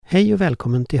Hej och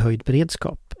välkommen till Höjd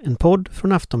beredskap, en podd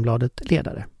från Aftonbladet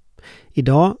Ledare.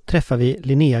 Idag träffar vi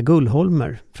Linnea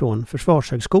Gullholmer från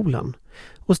Försvarshögskolan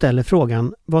och ställer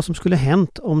frågan vad som skulle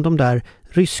hänt om de där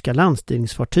ryska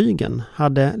landstigningsfartygen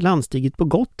hade landstigit på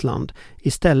Gotland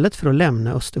istället för att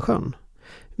lämna Östersjön.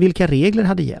 Vilka regler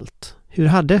hade gällt? Hur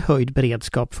hade höjd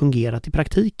beredskap fungerat i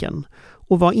praktiken?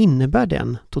 Och vad innebär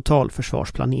den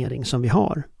totalförsvarsplanering som vi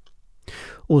har?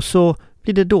 Och så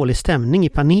blir det dålig stämning i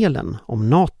panelen om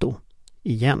Nato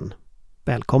igen.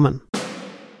 Välkommen!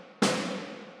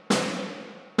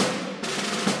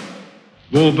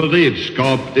 Vår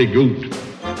beredskap är god.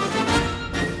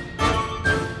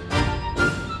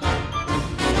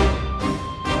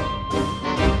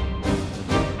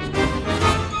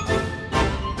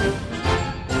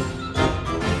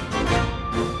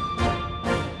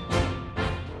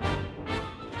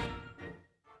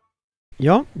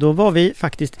 Ja, då var vi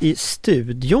faktiskt i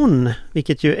studion,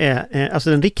 vilket ju är alltså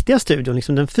den riktiga studion,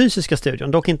 liksom den fysiska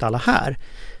studion, dock inte alla här.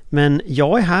 Men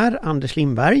jag är här, Anders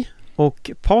Lindberg,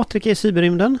 och Patrik är i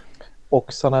cyberrymden.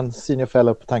 Oksanen, senior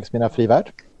fellow på Tankesmedja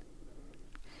Frivärd.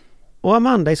 Och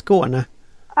Amanda i Skåne.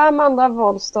 Amanda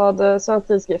Wollstad, Svensk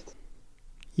Tidskrift.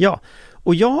 Ja,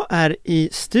 och jag är i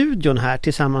studion här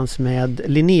tillsammans med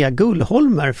Linnea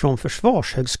Gullholmer från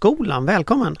Försvarshögskolan.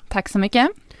 Välkommen! Tack så mycket!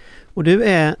 Och du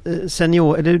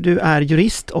är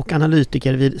jurist och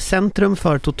analytiker vid Centrum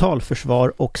för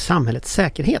totalförsvar och samhällets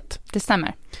säkerhet. Det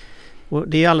stämmer. Och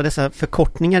det är alla dessa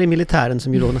förkortningar i militären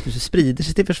som ju då naturligtvis sprider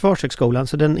sig till Försvarshögskolan.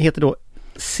 Så den heter då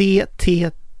CTSS.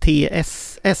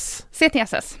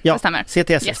 CTSS, ja, det stämmer.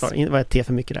 CTSS yes. Det var ett T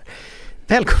för mycket där.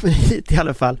 Välkommen hit i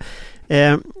alla fall.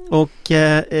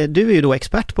 Du är ju då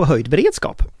expert på höjd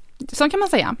beredskap. Så kan man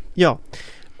säga. Ja.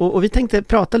 Och vi tänkte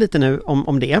prata lite nu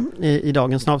om det i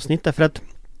dagens avsnitt, därför att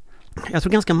jag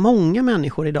tror ganska många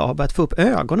människor idag har börjat få upp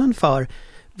ögonen för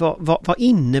vad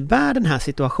innebär den här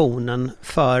situationen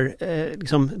för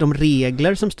liksom de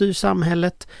regler som styr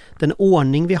samhället, den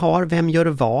ordning vi har, vem gör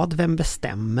vad, vem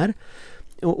bestämmer.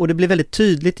 Och det blev väldigt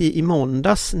tydligt i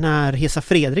måndags när Hesa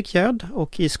Fredrik göd,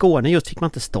 och i Skåne just fick man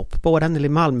inte stopp på den, eller i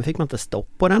Malmö fick man inte stopp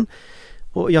på den.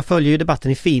 Och jag följer ju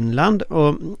debatten i Finland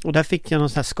och där fick jag någon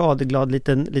sån här skadeglad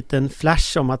liten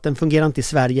flash om att den fungerar inte i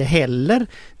Sverige heller,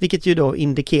 vilket ju då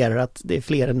indikerar att det är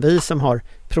fler än vi som har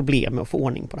problem med att få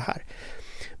ordning på det här.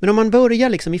 Men om man börjar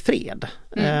liksom i fred,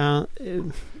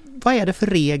 vad är det för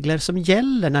regler som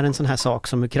gäller när en sån här sak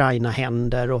som Ukraina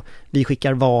händer och vi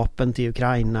skickar vapen till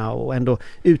Ukraina och ändå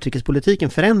utrikespolitiken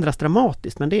förändras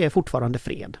dramatiskt, men det är fortfarande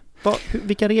fred?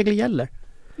 Vilka regler gäller?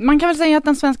 Man kan väl säga att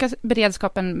den svenska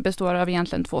beredskapen består av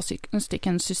egentligen två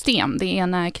stycken system. Det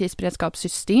ena är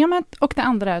krisberedskapssystemet och det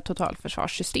andra är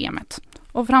totalförsvarssystemet.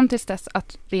 Och fram tills dess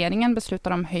att regeringen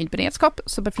beslutar om höjd beredskap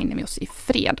så befinner vi oss i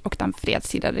fred och den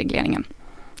fredstida regleringen.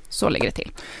 Så lägger det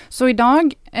till. Så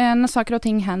idag när saker och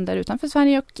ting händer utanför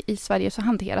Sverige och i Sverige så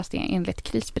hanteras det enligt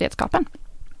krisberedskapen.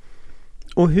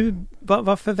 Och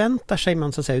vad förväntar sig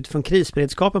man så att säga utifrån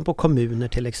krisberedskapen på kommuner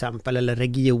till exempel, eller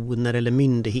regioner eller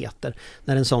myndigheter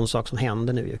när en sån sak som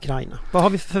händer nu i Ukraina? Vad har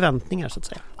vi för förväntningar så att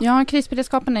säga? Ja,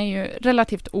 krisberedskapen är ju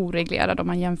relativt oreglerad om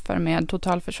man jämför med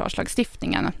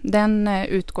totalförsvarslagstiftningen. Den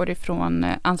utgår ifrån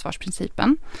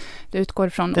ansvarsprincipen. Det utgår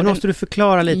ifrån... Den måste du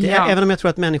förklara lite, ja. Även om jag tror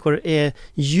att människor är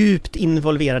djupt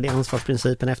involverade i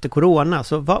ansvarsprincipen efter corona.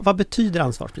 Så vad betyder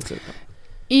ansvarsprincipen?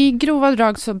 I grova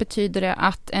drag så betyder det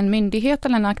att en myndighet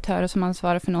eller en aktör som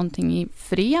ansvarar för någonting i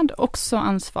fred också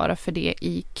ansvarar för det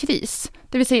i kris.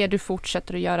 Det vill säga du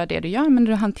fortsätter att göra det du gör, men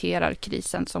du hanterar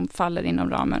krisen som faller inom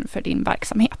ramen för din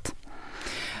verksamhet.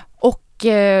 Och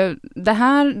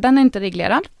den är inte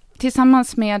reglerad.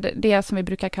 Tillsammans med det som vi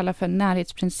brukar kalla för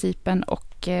närhetsprincipen och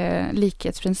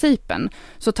likhetsprincipen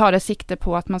så tar det sikte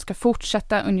på att man ska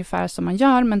fortsätta ungefär som man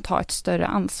gör men ta ett större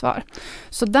ansvar.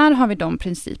 Så där har vi de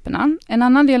principerna. En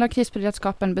annan del av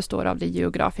krisberedskapen består av det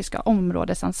geografiska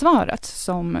områdesansvaret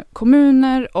som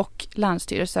kommuner och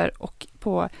länsstyrelser och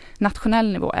på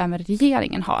nationell nivå även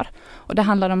regeringen har. Och det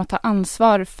handlar om att ta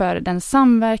ansvar för den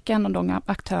samverkan och de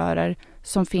aktörer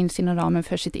som finns inom ramen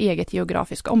för sitt eget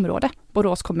geografiska område.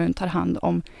 Borås kommun tar hand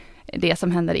om det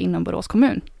som händer inom Borås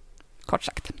kommun, kort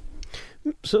sagt.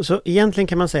 Så egentligen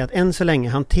kan man säga att än så länge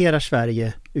hanterar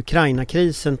Sverige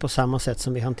Ukraina-krisen på samma sätt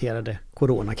som vi hanterade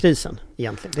coronakrisen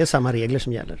egentligen. Det är samma regler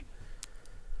som gäller.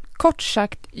 Kort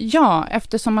sagt, ja,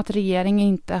 eftersom att regeringen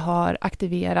inte har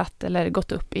aktiverat eller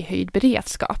gått upp i höjd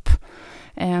beredskap.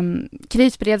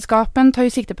 Krisberedskapen tar ju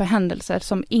sikte på händelser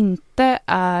som inte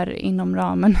är inom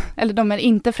ramen, eller de är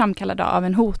inte framkallade av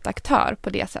en hotaktör på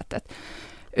det sättet.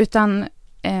 Utan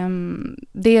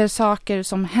det är saker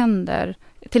som händer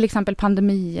till exempel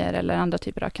pandemier eller andra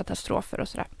typer av katastrofer och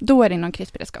sådär. Då är det inom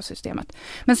krisberedskapssystemet.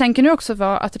 Men sen kan det också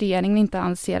vara att regeringen inte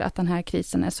anser att den här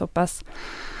krisen är så pass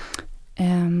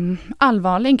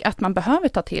allvarlig att man behöver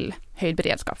ta till höjd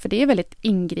beredskap. För det är väldigt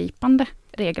ingripande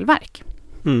regelverk.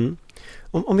 Mm.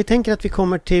 Om vi tänker att vi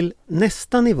kommer till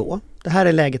nästa nivå, det här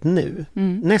är läget nu.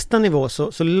 Nästa nivå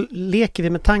så leker vi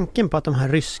med tanken på att de här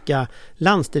ryska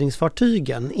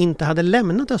landstigningsfartygen inte hade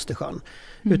lämnat Östersjön.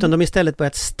 Utan de istället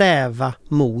börjat stäva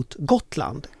mot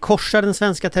Gotland. Korsar den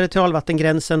svenska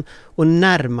territorialvattengränsen och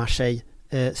närmar sig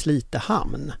Slite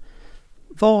hamn.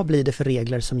 Vad blir det för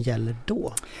regler som gäller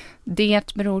då?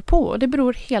 Det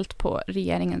beror helt på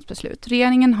regeringens beslut.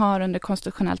 Regeringen har under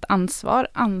konstitutionellt ansvar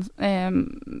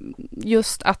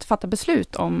just att fatta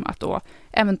beslut om att då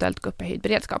eventuellt gå upp i höjd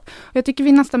beredskap. Och jag tycker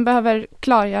vi nästan behöver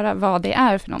klargöra vad det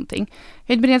är för någonting.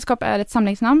 Höjd beredskap är ett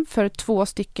samlingsnamn för 2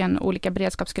 stycken olika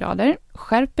beredskapsgrader.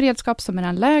 Skärpt beredskap som är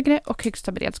den lägre och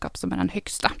högsta beredskap som är den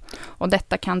högsta. Och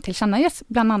detta kan tillkännages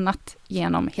bland annat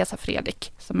genom Hesa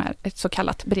Fredrik som är ett så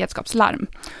kallat beredskapslarm.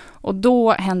 Och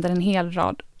då händer en hel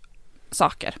rad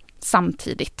saker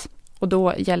samtidigt. Och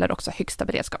då gäller också högsta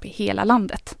beredskap i hela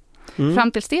landet.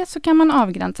 Fram tills det så kan man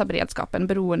avgränsa beredskapen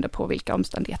beroende på vilka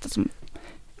omständigheter som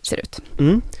ser ut.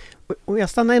 Och jag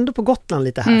stannar ändå på Gotland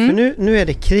lite här. För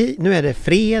nu är det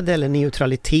fred eller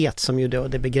neutralitet som ju då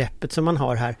det begreppet som man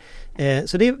har här.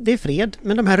 Så det är fred.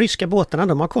 Men de här ryska båtarna,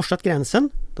 de har korsat gränsen.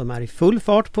 De är i full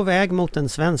fart på väg mot den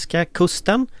svenska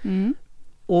kusten.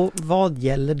 Och vad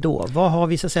gäller då? Vad har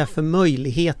vi så att säga för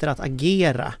möjligheter att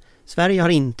agera? Sverige har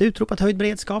inte utropat höjd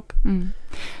beredskap.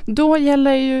 Då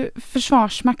gäller ju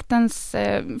Försvarsmaktens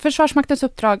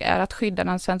uppdrag är att skydda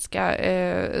den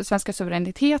svenska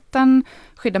suveräniteten,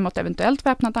 skydda mot eventuellt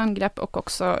väpnat angrepp och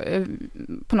också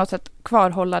på något sätt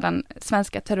kvarhålla den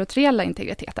svenska territoriella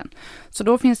integriteten. Så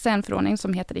då finns det en förordning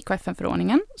som heter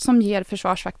IKFN-förordningen som ger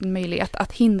Försvarsmakten möjlighet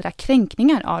att hindra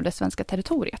kränkningar av det svenska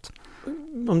territoriet.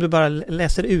 Om du bara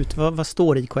läser ut, vad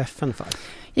står IKFN för?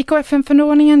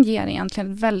 IKFN-förordningen ger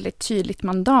egentligen ett väldigt tydligt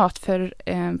mandat för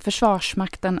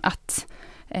Försvarsmakten att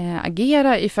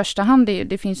agera i första hand.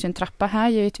 Det finns ju en trappa här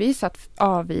givetvis att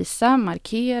avvisa,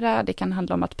 markera, det kan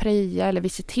handla om att preja eller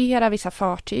visitera vissa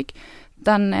fartyg.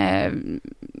 Den är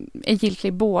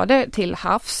giltig både till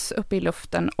havs, uppe i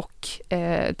luften och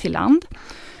till land.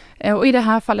 Och i det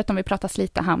här fallet om vi pratar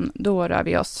Slite hamn, då rör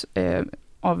vi oss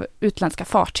av utländska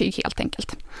fartyg helt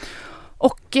enkelt.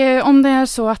 Och om det är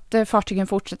så att fartygen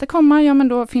fortsätter komma, ja men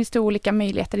då finns det olika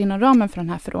möjligheter inom ramen för den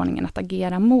här förordningen att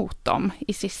agera mot dem.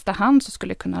 I sista hand så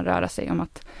skulle det kunna röra sig om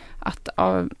att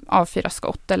avfyra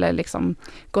skott eller liksom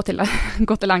gå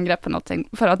till angrepp på någonting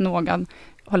för att någon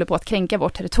håller på att kränka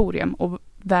vårt territorium och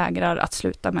vägrar att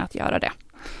sluta med att göra det.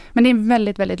 Men det är en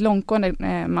väldigt, väldigt långtgående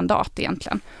mandat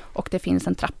egentligen. Och det finns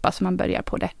en trappa som man börjar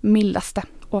på det mildaste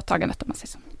åtagandet om man säger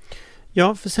så.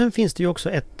 Ja, för sen finns det ju också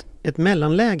ett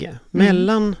mellanläge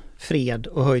mellan fred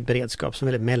och höjd beredskap som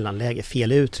är ett mellanläge,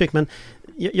 fel uttryck. Men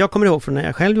jag kommer ihåg från när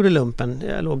jag själv gjorde lumpen,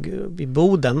 jag låg vid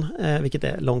Boden, vilket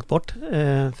är långt bort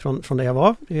från där jag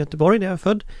var, i Göteborg där jag är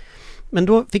född. Men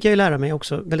då fick jag ju lära mig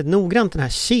också väldigt noggrant den här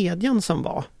kedjan som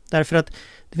var. Därför att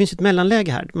det finns ett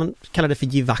mellanläge här, man kallar det för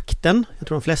givakten. Jag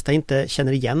tror de flesta inte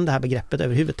känner igen det här begreppet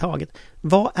överhuvudtaget.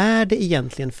 Vad är det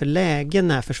egentligen för läge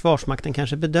när Försvarsmakten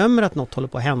kanske bedömer att något håller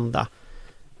på att hända?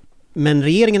 Men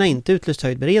regeringen har inte utlyst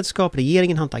höjd beredskap,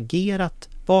 regeringen har inte agerat.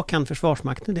 Vad kan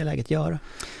Försvarsmakten i det läget göra?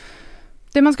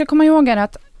 Det man ska komma ihåg är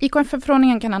att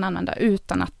IKF-förordningen kan man använda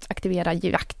utan att aktivera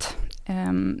givakt.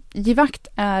 Givakt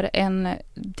är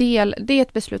det är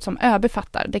ett beslut som ÖB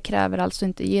fattar. Det kräver alltså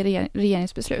inte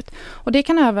regeringsbeslut. Och det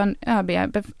kan även ÖB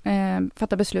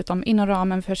fatta beslut om inom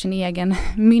ramen för sin egen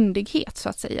myndighet så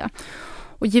att säga.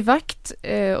 Och givakt,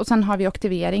 och sen har vi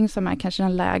aktivering som är kanske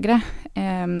den lägre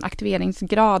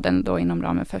aktiveringsgraden då inom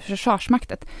ramen för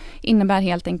Försvarsmakten, innebär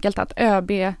helt enkelt att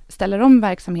ÖB ställer om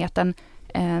verksamheten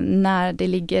när det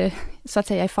ligger så att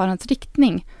säga i farans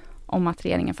riktning om att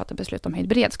regeringen fattar beslut om höjd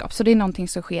beredskap. Så det är någonting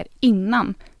som sker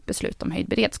innan beslut om höjd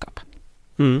beredskap.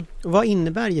 Vad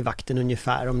innebär givakten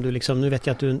ungefär? Om du liksom, nu vet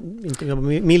jag att du inte jobbar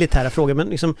med militära frågor, men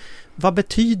liksom, vad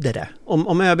betyder det?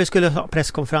 Om ÖB skulle ha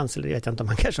presskonferens, eller det vet jag inte om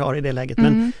man kanske har i det läget,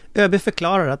 men ÖB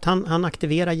förklarar att han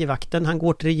aktiverar givakten, han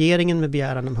går till regeringen med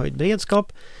begäran om höjd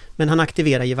beredskap, men han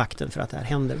aktiverar givakten för att det här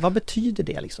händer. Vad betyder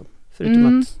det liksom?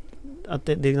 Förutom att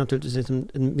det är naturligtvis liksom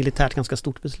ett militärt ganska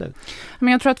stort beslut.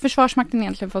 Men jag tror att Försvarsmakten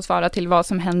egentligen får svara till vad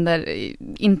som händer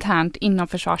internt inom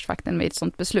Försvarsmakten vid ett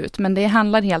sådant beslut. Men det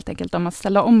handlar helt enkelt om att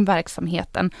ställa om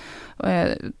verksamheten,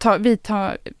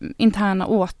 vidta interna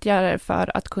åtgärder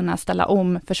för att kunna ställa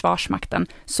om Försvarsmakten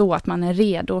så att man är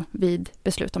redo vid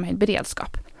beslut om höjd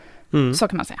beredskap. Så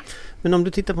kan man säga. Men om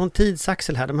du tittar på en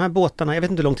tidsaxel här, de här båtarna, jag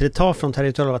vet inte hur lång tid det tar från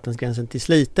territorialvattensgränsen till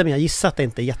Slite, men jag gissar att det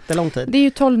inte är jättelång tid. Det är ju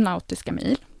 12 nautiska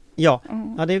mil. Ja,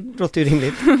 det låter ju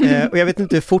rimligt. Och jag vet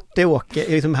inte hur fort det åker,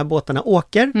 liksom de här båtarna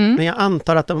åker, men jag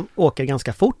antar att de åker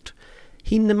ganska fort.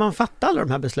 Hinner man fatta alla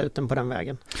de här besluten på den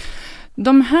vägen?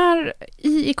 De här,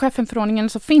 i IKFN-förordningen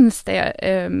så finns det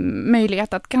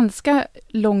möjlighet att ganska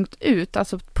långt ut,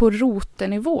 alltså på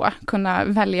rotenivå, kunna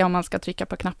välja om man ska trycka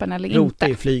på knappen eller inte. Rote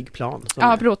är flygplan.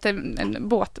 Ja, rote är en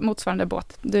båt, motsvarande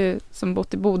båt. Du som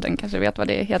bott i Boden kanske vet vad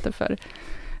det heter för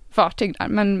fartyg där,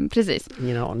 men precis.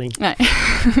 Ingen aning. Nej,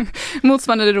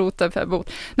 motsvarande rote för båt.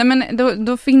 Nej, men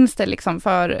då finns det liksom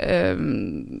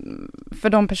för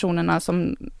de personerna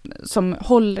som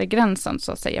håller gränsen,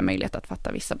 så att säga, möjlighet att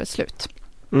fatta vissa beslut.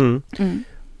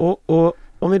 Och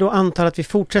om vi då antar att vi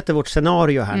fortsätter vårt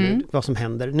scenario här nu, vad som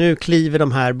händer. Nu kliver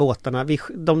de här båtarna,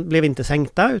 de blev inte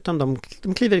sänkta utan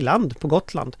de kliver i land på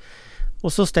Gotland.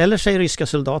 Och så ställer sig ryska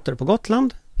soldater på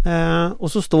Gotland.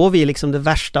 Och så står vi liksom det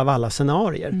värsta av alla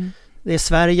scenarier. Det är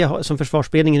Sverige, som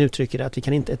försvarsberedningen uttrycker det,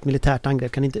 att ett militärt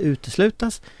angrepp kan inte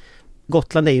uteslutas.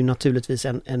 Gotland är ju naturligtvis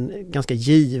en ganska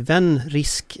given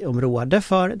riskområde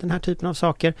för den här typen av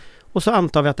saker. Och så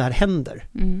antar vi att det här händer.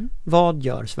 Vad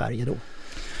gör Sverige då?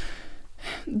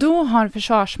 Då har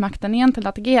Försvarsmakten egentligen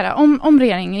att agera. Om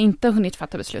regeringen inte hunnit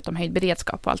fatta beslut om höjd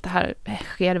beredskap och allt det här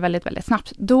sker väldigt, väldigt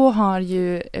snabbt, då har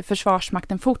ju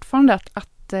Försvarsmakten fortfarande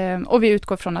och vi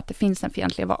utgår från att det finns en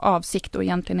fientlig avsikt och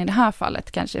egentligen i det här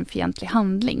fallet kanske en fientlig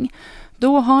handling.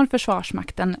 Då har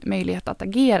Försvarsmakten möjlighet att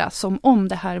agera som om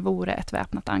det här vore ett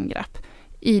väpnat angrepp.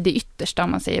 I det yttersta,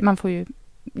 om man säger. Man får ju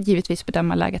givetvis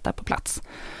bedöma läget där på plats.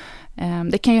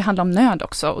 Det kan ju handla om nöd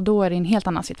också, och då är det en helt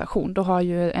annan situation. Då har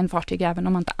ju en fartyg, även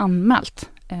om man inte anmält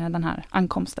den här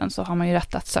ankomsten, så har man ju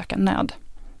rätt att söka nöd.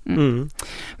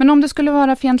 Men om det skulle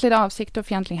vara fientlig avsikt och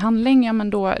fientlig handling, ja, men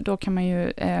då kan man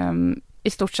ju i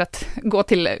stort sett gå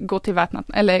till väpnat,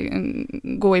 eller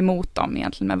gå emot dem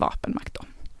egentligen med vapenmakt då.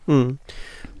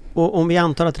 Och om vi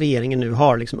antar att regeringen nu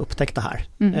har liksom upptäckt det här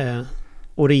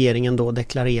och regeringen då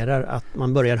deklarerar att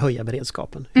man börjar höja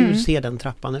beredskapen. Hur ser den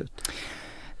trappan ut?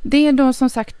 Det är då som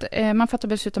sagt, man fattar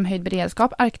beslut om höjd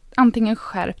beredskap, antingen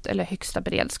skärpt eller högsta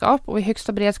beredskap. Och i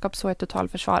högsta beredskap så är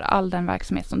totalförsvar all den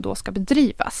verksamhet som då ska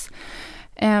bedrivas.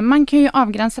 Man kan ju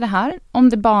avgränsa det här. Om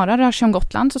det bara rör sig om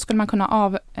Gotland så skulle man kunna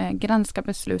avgränsa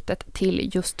beslutet till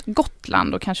just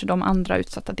Gotland och kanske de andra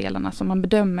utsatta delarna som man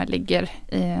bedömer ligger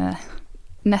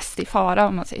näst i fara,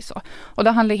 om man säger så. Och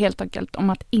det handlar helt enkelt om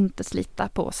att inte slita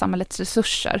på samhällets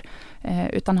resurser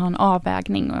utan ha en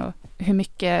avvägning och hur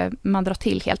mycket man drar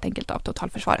till helt enkelt av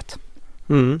totalförsvaret.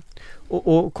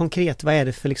 Och konkret, vad är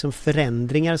det för liksom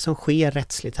förändringar som sker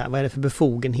rättsligt här? Vad är det för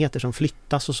befogenheter som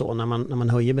flyttas och så när man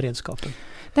höjer beredskapen?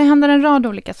 Det handlar en rad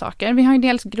olika saker. Vi har ju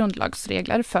dels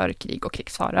grundlagsregler för krig och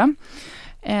krigsfara.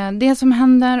 Det som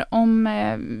händer om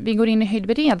vi går in i höjd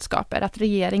beredskap är att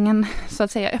regeringen så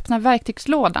att säga öppnar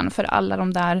verktygslådan för alla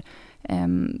de där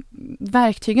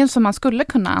verktygen som man skulle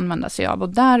kunna använda sig av, och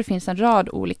där finns en rad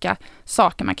olika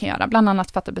saker man kan göra, bland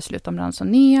annat fatta beslut om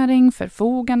ransonering,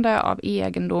 förfogande av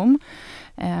egendom,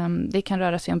 det kan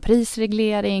röra sig om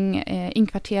prisreglering,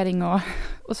 inkvartering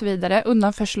och så vidare,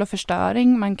 undanförsel och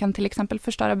förstöring. Man kan till exempel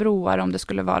förstöra broar om det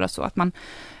skulle vara så att man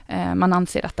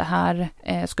anser att det här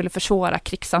skulle försvåra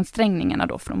krigsansträngningarna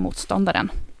då från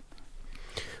motståndaren.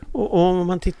 Och om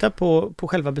man tittar på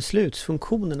själva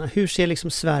beslutsfunktionerna, hur ser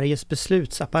liksom Sveriges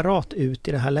beslutsapparat ut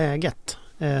i det här läget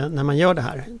när man gör det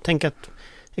här? Tänk att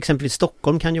exempelvis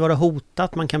Stockholm kan ju vara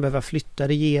hotat, man kan behöva flytta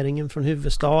regeringen från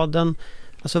huvudstaden.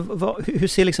 Alltså hur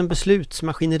ser liksom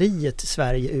beslutsmaskineriet i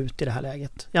Sverige ut i det här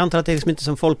läget? Jag antar att det är liksom inte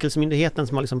som Folkhälsomyndigheten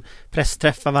som har liksom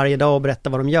pressträffar varje dag och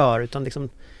berättar vad de gör, utan liksom,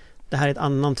 det här är ett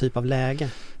annan typ av läge.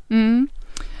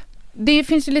 Det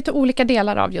finns ju lite olika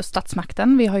delar av just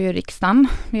statsmakten. Vi har ju riksdagen,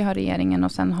 vi har regeringen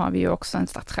och sen har vi ju också en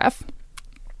statschef,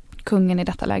 kungen i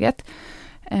detta läget.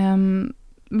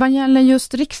 Vad gäller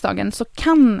just riksdagen så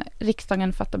kan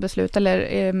riksdagen fatta beslut, eller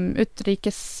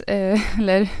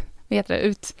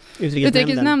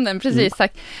utrikesnämnden, precis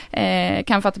sagt,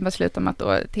 kan fatta beslut om att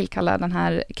då tillkalla den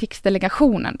här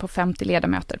krigsdelegationen på 50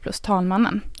 ledamöter plus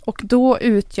talmannen. Och då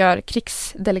utgör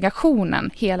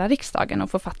krigsdelegationen hela riksdagen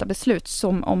och får fatta beslut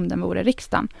som om den vore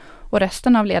riksdagen. Och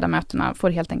resten av ledamöterna får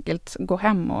helt enkelt gå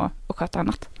hem och sköta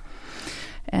annat.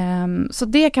 Så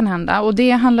det kan hända, och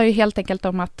det handlar ju helt enkelt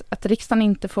om att riksdagen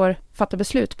inte får fatta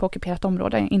beslut på ockuperat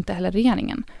område, inte heller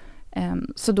regeringen.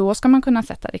 Så då ska man kunna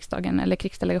sätta riksdagen eller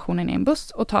krigsdelegationen i en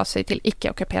buss och ta sig till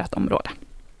icke-ockuperat område.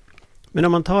 Men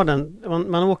om man tar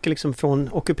man åker liksom från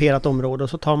ockuperat område och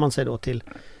så tar man sig då till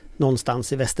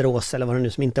någonstans i Västerås eller vad det nu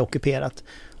som inte är ockuperat.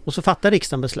 Och så fattar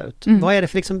riksdagen beslut. Vad är det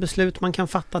för liksom beslut man kan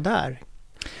fatta där?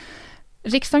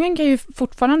 Riksdagen kan ju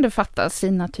fortfarande fatta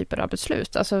sina typer av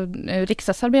beslut. Alltså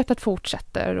riksdagsarbetet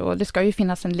fortsätter och det ska ju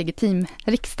finnas en legitim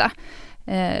riksdag.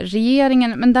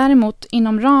 Regeringen, men däremot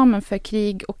inom ramen för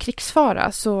krig och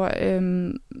krigsfara så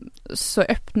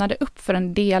öppnar det upp för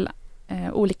en del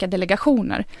olika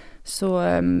delegationer.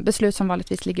 Så beslut som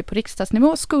vanligtvis ligger på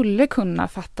riksdagsnivå skulle kunna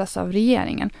fattas av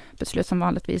regeringen. Beslut som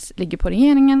vanligtvis ligger på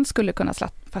regeringen skulle kunna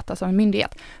fattas av en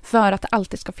myndighet. För att det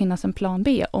alltid ska finnas en plan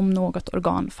B om något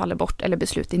organ faller bort eller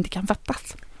beslut inte kan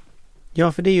fattas.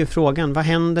 Ja, för det är ju frågan. Vad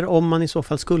händer om man i så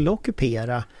fall skulle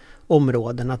ockupera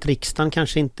områden? Att riksdagen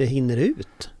kanske inte hinner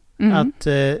ut?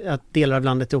 Att delar av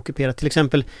landet är ockuperat. Till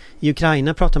exempel i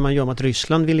Ukraina pratar man ju om att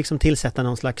Ryssland vill liksom tillsätta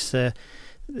någon slags...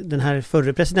 Den här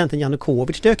förre presidenten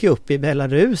Janukovic dök ju upp i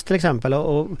Belarus till exempel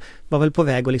och var väl på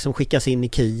väg att liksom skickas in i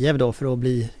Kiev då för att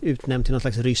bli utnämnd till någon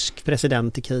slags rysk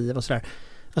president i Kiev och sådär.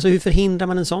 Alltså hur förhindrar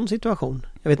man en sån situation?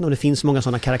 Jag vet inte om det finns många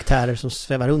sådana karaktärer som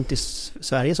svävar runt i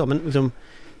Sverige så, men liksom,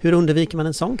 hur undviker man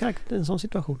en sån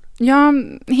situation? Ja,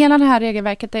 hela det här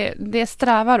regelverket det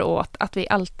strävar åt att vi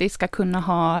alltid ska kunna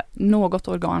ha något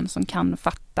organ som kan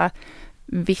fatta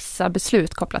vissa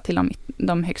beslut kopplat till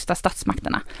de högsta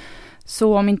statsmakterna.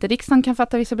 Så om inte riksdagen kan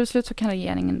fatta vissa beslut så kan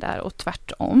regeringen där och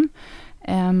tvärtom.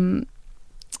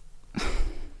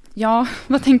 Ja,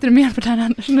 vad tänkte du mer på det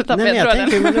här? Jag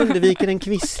tänkte hur man undviker en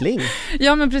kvissling.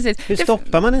 Ja, men precis. Hur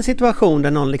stoppar man en situation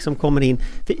där någon liksom kommer in?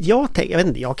 För jag vet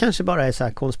inte, jag kanske bara är så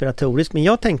här konspiratorisk, men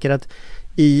jag tänker att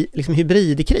i liksom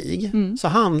hybridkrig så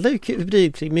handlar ju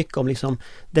hybridkrig mycket om liksom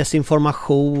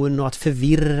desinformation och att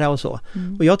förvirra och så.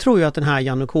 Och jag tror ju att den här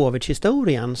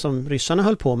Janukovic-historien som ryssarna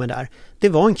höll på med där, det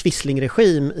var en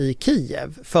quisling-regim i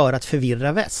Kiev för att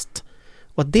förvirra väst.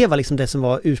 Och att det var liksom det som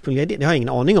var ursprungliga idén. Det har jag ingen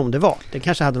aning om det var. Det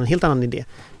kanske hade en helt annan idé.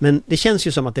 Men det känns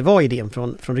ju som att det var idén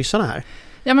från ryssarna här.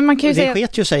 Ja, men man kan ju det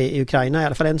sket ju sig i Ukraina i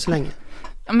alla fall än så länge.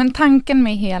 Ja, men tanken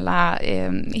med hela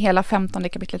 15:e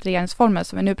kapitlet regeringsformen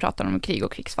som vi nu pratar om krig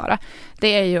och krigsfara, det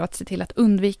är ju att se till att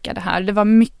undvika det här. Det var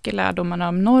mycket lärdomarna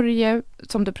om Norge,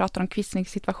 som du pratar om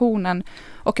quisling-situationen,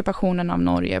 ockupationen av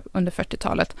Norge under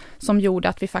 40-talet, som gjorde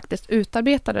att vi faktiskt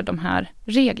utarbetade de här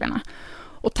reglerna.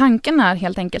 Och tanken är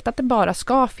helt enkelt att det bara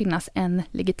ska finnas en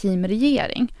legitim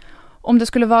regering. Om det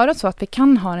skulle vara så att vi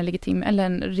kan ha en legitim eller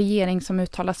en regering som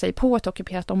uttalar sig på ett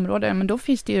ockuperat område, men då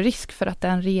finns det ju risk för att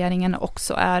den regeringen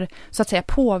också är så att säga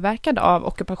påverkad av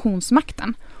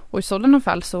ockupationsmakten. Och i sådana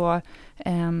fall så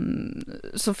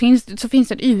finns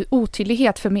det en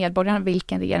otydlighet för medborgarna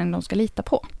vilken regering de ska lita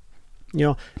på.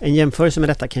 Ja, en jämförelse med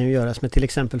detta kan ju göras med till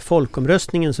exempel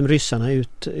folkomröstningen som ryssarna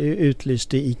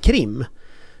utlyste i Krim.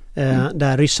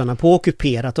 Där ryssarna på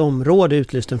ockuperat område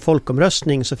utlyste en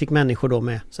folkomröstning, så fick människor då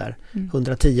med så här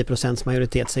 110%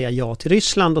 majoritet säga ja till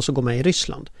Ryssland och så gå med i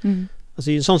Ryssland. Alltså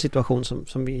det är en sån situation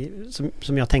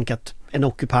som jag tänker att en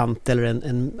ockupant eller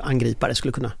en angripare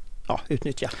skulle kunna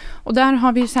utnyttja. Och där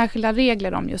har vi särskilda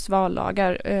regler om just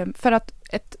vallagar. För att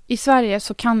i Sverige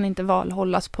så kan inte val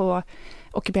hållas på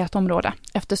ockuperat område,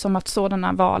 eftersom att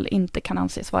sådana val inte kan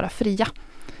anses vara fria.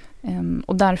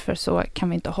 Och därför så kan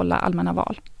vi inte hålla allmänna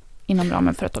val inom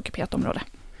ramen för ett ockuperat område.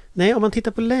 Nej, om man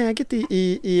tittar på läget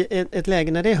i ett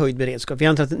läge när det är höjd beredskap. Vi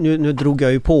antar att nu drog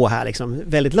jag ju på här liksom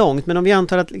väldigt långt, men om vi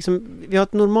antar att liksom, vi har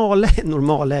ett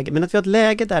normalläge, men att vi har ett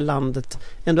läge där landet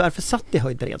ändå är försatt i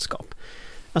höjd beredskap.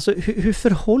 Alltså hur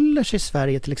förhåller sig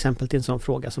Sverige till exempel till en sån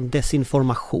fråga som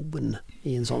desinformation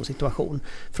i en sån situation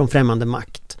från främmande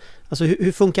makt? Alltså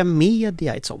hur funkar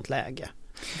media i ett sånt läge?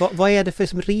 Vad är det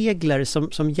för regler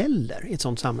som gäller i ett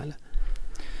sånt samhälle?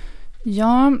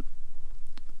 Ja,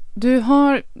 du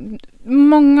har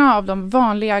många av de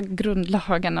vanliga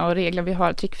grundlagarna och regler vi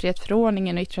har,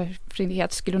 tryckfrihetsförordningen och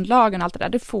yttrandefrihetsgrundlagen och allt det där,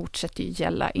 det fortsätter ju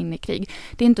gälla in i krig.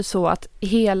 Det är inte så att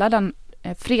hela den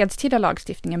fredstida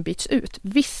lagstiftningen byts ut.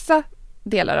 Vissa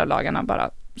delar av lagarna bara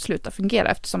slutar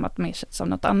fungera eftersom att de ersätts av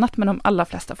något annat, men de allra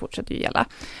flesta fortsätter ju gälla.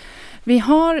 Vi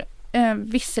har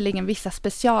visserligen vissa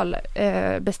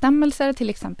specialbestämmelser, till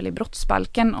exempel i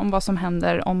brottsbalken, om vad som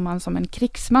händer om man som en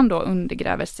krigsman då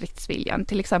undergräver stridsviljan,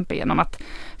 till exempel genom att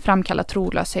framkalla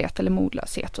trolöshet eller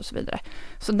modlöshet och så vidare.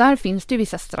 Så där finns det ju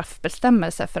vissa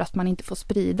straffbestämmelser för att man inte får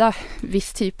sprida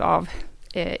viss typ av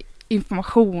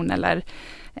information eller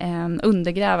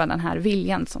undergräva den här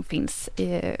viljan som finns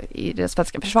i det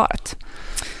svenska försvaret.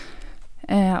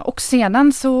 Och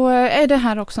sedan så är det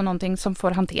här också någonting som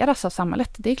får hanteras av samhället.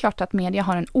 Det är klart att media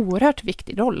har en oerhört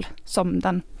viktig roll som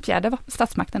den fjärde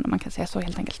statsmakten, om man kan säga så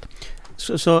helt enkelt.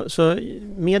 Så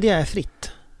media är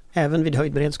fritt, även vid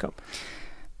höjd beredskap?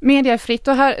 Media är fritt,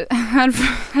 och här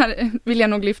vill jag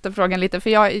nog lyfta frågan lite, för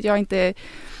jag är inte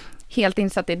helt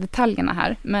insatt i detaljerna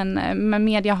här. Men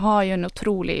media har ju en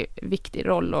otroligt viktig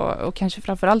roll och kanske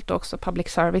framförallt också public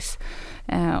service.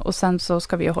 Och sen så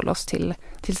ska vi ju hålla oss till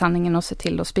sanningen och se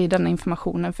till att sprida den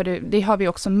informationen. För det har vi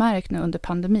också märkt nu under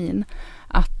pandemin.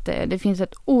 Att det finns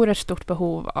ett oerhört stort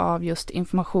behov av just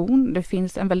information. Det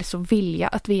finns en väldigt stor vilja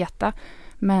att veta.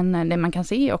 Men det man kan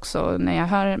se också när jag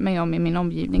hör mig om i min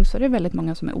omgivning så är det väldigt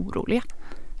många som är oroliga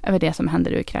över det som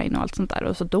händer i Ukraina och allt sånt där.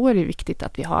 Och så då är det viktigt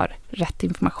att vi har rätt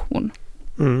information.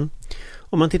 Mm.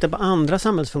 Om man tittar på andra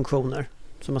samhällsfunktioner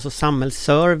som alltså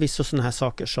samhällsservice och sådana här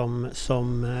saker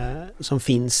som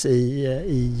finns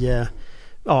i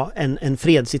en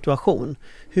fredssituation.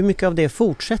 Hur mycket av det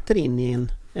fortsätter in i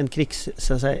en krigs,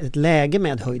 så att säga, ett läge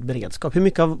med höjd beredskap? Hur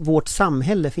mycket av vårt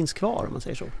samhälle finns kvar om man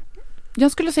säger så?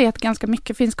 Jag skulle säga att ganska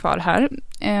mycket finns kvar här.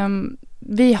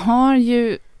 Vi har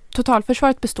ju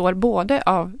totalförsvaret består både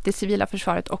av det civila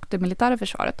försvaret och det militära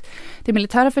försvaret. Det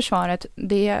militära försvaret,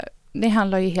 det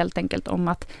handlar ju helt enkelt om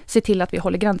att se till att vi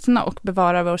håller gränserna och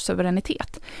bevarar vår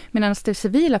suveränitet. Medan det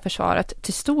civila försvaret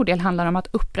till stor del handlar om att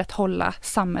upprätthålla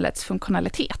samhällets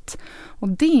funktionalitet. Och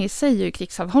det i sig är ju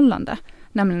krigsavhållande.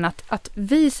 Nämligen att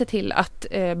vi ser till att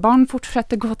barn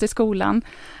fortsätter gå till skolan,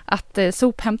 att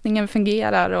sophämtningen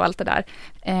fungerar och allt det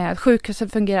där.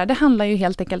 Sjukhuset fungerar. Det handlar ju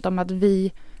helt enkelt om att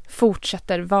vi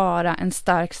fortsätter vara en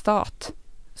stark stat.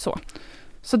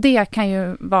 Så det kan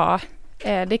ju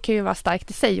vara starkt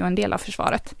i sig och en del av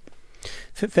försvaret.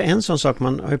 För en sån sak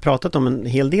man har ju pratat om en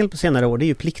hel del på senare år, det är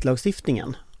ju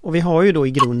pliktlagstiftningen. Och vi har ju då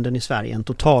i grunden i Sverige en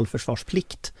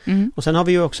totalförsvarsplikt. Mm. Och sen har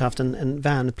vi ju också haft en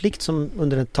värnplikt som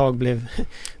under ett tag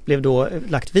blev då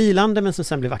lagt vilande men som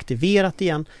sen blev aktiverat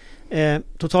igen.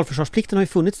 Totalförsvarsplikten har ju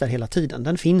funnits där hela tiden.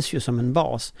 Den finns ju som en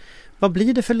bas. Vad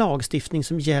blir det för lagstiftning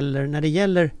som gäller när det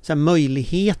gäller så här,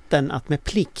 möjligheten att med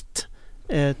plikt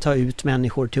ta ut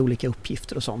människor till olika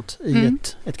uppgifter och sånt i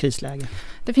ett krisläge?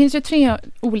 Det finns ju 3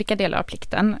 olika delar av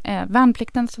plikten.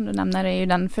 Värnplikten som du nämner är ju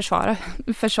den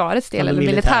försvarets del, eller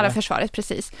militära försvaret,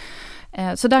 precis.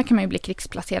 Så där kan man ju bli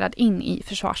krigsplacerad in i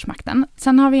Försvarsmakten.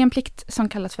 Sen har vi en plikt som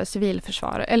kallas för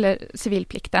civilförsvar, eller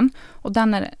civilplikten, och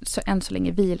den är än så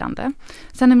länge vilande.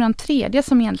 Sen är vi den tredje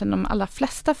som egentligen de allra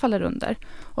flesta faller under,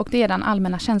 och det är den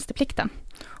allmänna tjänsteplikten.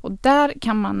 Och där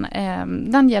kan man,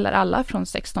 den gäller alla från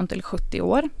 16 till 70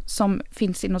 år som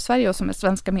finns inom Sverige och som är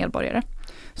svenska medborgare.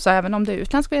 Så även om du är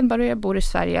utländsk medborgare och bor i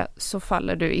Sverige så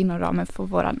faller du inom ramen för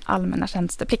vår allmänna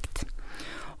tjänsteplikt.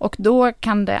 Och då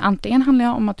kan det antingen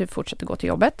handla om att du fortsätter gå till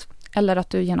jobbet eller att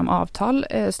du genom avtal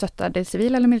stöttar det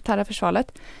civila eller militära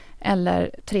försvaret,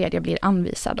 eller tredje blir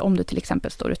anvisad om du till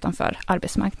exempel står utanför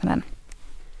arbetsmarknaden.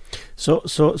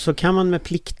 Så kan man med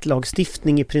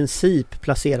pliktlagstiftning i princip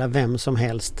placera vem som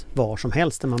helst var som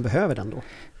helst när man behöver den då?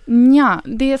 Ja,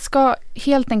 det ska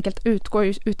helt enkelt utgå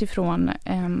utifrån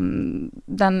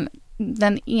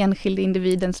den enskilda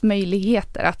individens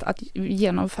möjligheter att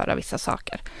genomföra vissa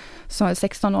saker. Så en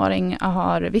 16-åring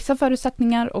har vissa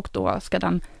förutsättningar och då ska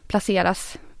den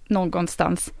placeras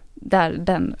någonstans där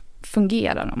den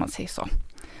fungerar, om man säger så.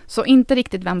 Så inte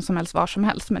riktigt vem som helst var som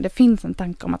helst, men det finns en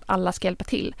tanke om att alla ska hjälpa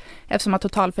till eftersom att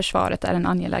totalförsvaret är en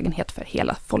angelägenhet för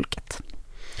hela folket.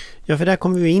 Ja, för där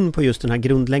kommer vi in på just den här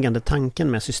grundläggande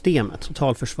tanken med systemet,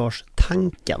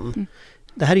 totalförsvarstanken. Mm.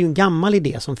 Det här är ju en gammal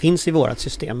idé som finns i vårt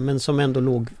system men som ändå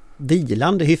låg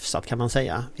vilande hyfsat kan man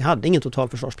säga. Vi hade ingen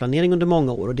totalförsvarsplanering under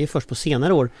många år och det är först på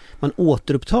senare år man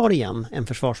återupptar igen en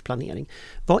försvarsplanering.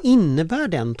 Vad innebär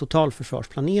den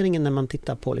totalförsvarsplaneringen när man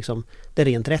tittar på liksom det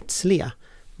rent rättsliga?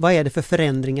 Vad är det för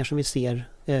förändringar som vi ser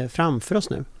framför oss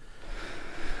nu?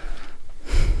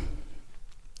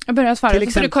 Jag börjar svara,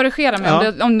 så får du korrigera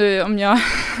mig om jag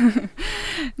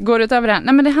går utöver det här.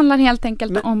 Nej, men det handlar helt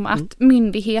enkelt om att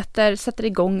myndigheter sätter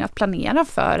igång att planera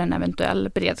för en eventuell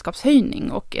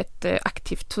beredskapshöjning och ett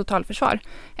aktivt totalförsvar.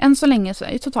 Än så länge så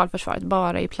är totalförsvaret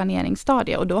bara i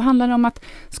planeringsstadiet och då handlar det om att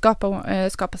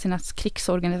skapa sina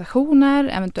krigsorganisationer,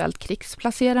 eventuellt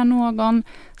krigsplacera någon,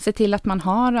 se till att man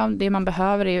har det man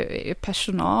behöver i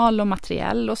personal och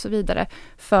materiell och så vidare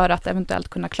för att eventuellt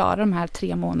kunna klara de här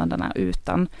 3 månaderna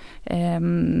utan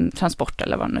transport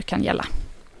eller vad det nu kan gälla.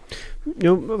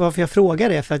 Jo, varför jag frågar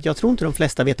är för att jag tror inte de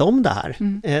flesta vet om det här.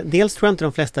 Dels tror jag inte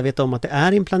de flesta vet om att det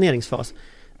är en planeringsfas.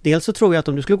 Dels så tror jag att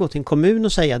om du skulle gå till en kommun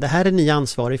och säga det här är ni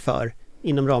ansvarig för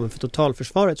inom ramen för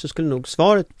totalförsvaret så skulle nog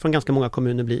svaret från ganska många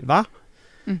kommuner bli va?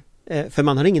 För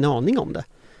man har ingen aning om det.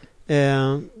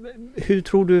 Hur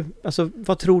tror du, alltså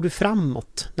vad tror du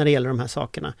framåt när det gäller de här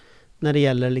sakerna? När det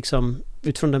gäller liksom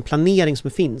utifrån den planering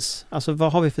som finns. Alltså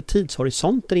vad har vi för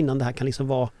tidshorisonter innan det här kan liksom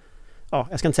vara, ja,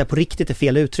 jag ska inte säga på riktigt är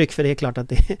fel uttryck för det är klart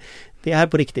att det är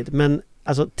på riktigt, men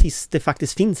alltså tills det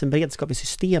faktiskt finns en beredskap i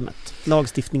systemet.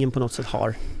 Lagstiftningen på något sätt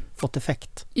har fått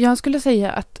effekt? Jag skulle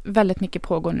säga att väldigt mycket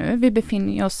pågår nu. Vi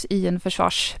befinner oss i en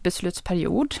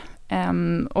försvarsbeslutsperiod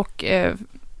och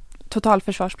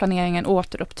totalförsvarsplaneringen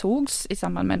återupptogs i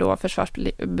samband med då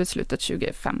försvarsbeslutet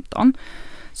 2015.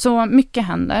 Så mycket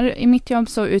händer. I mitt jobb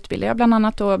så utbildar jag bland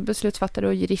annat då beslutsfattare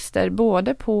och jurister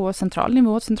både på central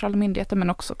nivå, centrala myndigheter, men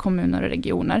också kommuner och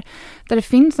regioner. Där det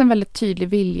finns en väldigt tydlig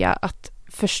vilja att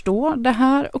förstå det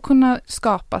här och kunna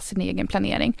skapa sin egen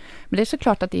planering. Men det är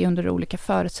såklart att det är under olika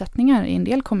förutsättningar. I en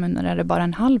del kommuner är det bara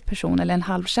en halv person eller en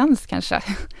halv tjänst kanske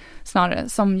snarare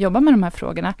som jobbar med de här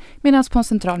frågorna. Medan på en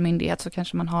central myndighet så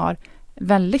kanske man har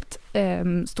väldigt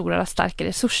stora, starka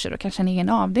resurser och kanske en egen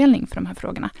avdelning för de här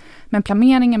frågorna. Men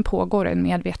planeringen pågår och en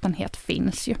medvetenhet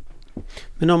finns ju.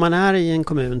 Men om man är i en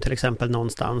kommun till exempel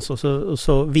någonstans och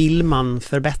så vill man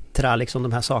förbättra liksom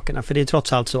de här sakerna, för det är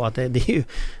trots allt så att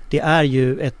det är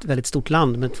ju ett väldigt stort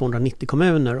land med 290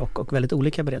 kommuner och väldigt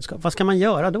olika beredskap. Vad ska man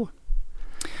göra då?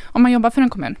 Om man jobbar för en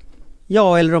kommun?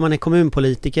 Ja, eller om man är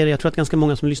kommunpolitiker. Jag tror att ganska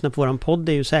många som lyssnar på våran podd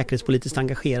är ju säkerhetspolitiskt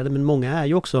engagerade, men många är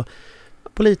ju också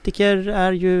politiker,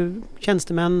 är ju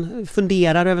tjänstemän,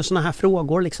 funderar över såna här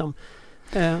frågor liksom.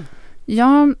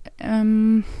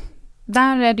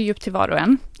 Där är det ju upp till var och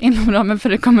en inom ramen för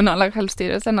den kommunala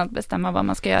självstyrelsen att bestämma vad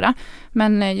man ska göra.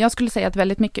 Men jag skulle säga att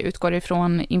väldigt mycket utgår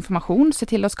ifrån information. Se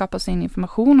till att skapa sin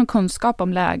information och kunskap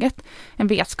om läget. En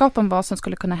vetskap om vad som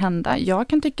skulle kunna hända. Jag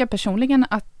kan tycka personligen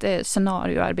att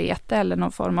scenarioarbete eller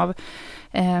någon form av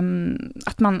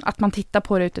att man tittar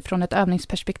på det utifrån ett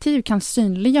övningsperspektiv kan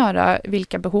synliggöra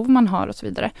vilka behov man har och så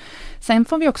vidare. Sen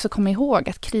får vi också komma ihåg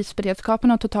att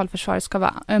krisberedskapen och totalförsvaret ska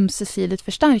vara ömsesidigt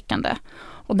förstärkande.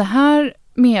 Och det här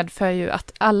medför ju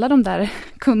att alla de där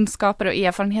kunskaper och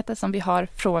erfarenheter som vi har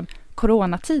från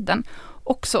coronatiden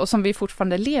också, som vi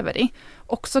fortfarande lever i,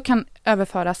 också kan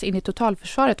överföras in i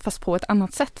totalförsvaret fast på ett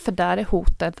annat sätt, för där är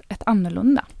hotet ett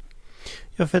annorlunda.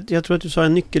 Ja, för jag tror att du sa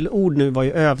en nyckelord nu var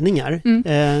ju övningar.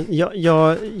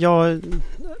 Jag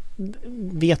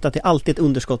vet att det alltid är ett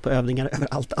underskott på övningar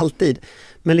överallt, alltid.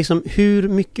 Men liksom, hur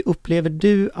mycket upplever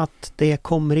du att det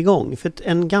kommer igång? För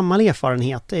en gammal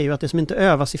erfarenhet är ju att det som inte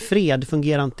övas i fred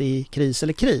fungerar inte i kris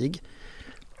eller krig.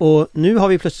 Och nu har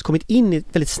vi plötsligt kommit in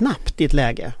väldigt snabbt i ett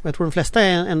läge. Och jag tror de flesta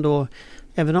är ändå,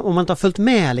 även om man inte har följt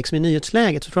med liksom i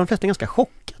nyhetsläget, så tror de flesta är ganska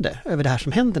chockade över det här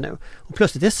som händer nu. Och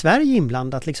plötsligt är Sverige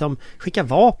inblandat, liksom skicka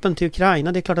vapen till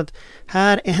Ukraina. Det är klart att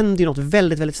här händer ju något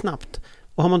väldigt, väldigt snabbt.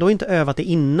 Och har man då inte övat det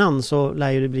innan så lär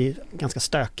ju det bli ganska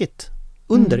stökigt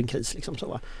under en kris. Liksom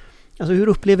så. Alltså hur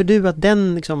upplever du att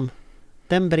den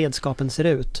beredskapen ser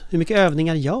ut? Hur mycket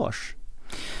övningar görs?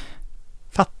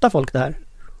 Fattar folk det här?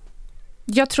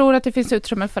 Jag tror att det finns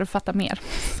utrymme för att fatta mer,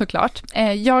 såklart.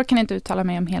 Jag kan inte uttala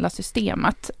mig om hela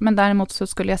systemet, men däremot så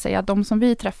skulle jag säga att de som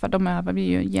vi träffar, de övar vi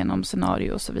ju genom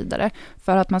scenario och så vidare,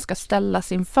 för att man ska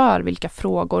ställas inför vilka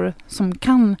frågor som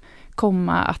kan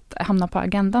komma att hamna på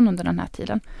agendan under den här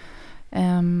tiden.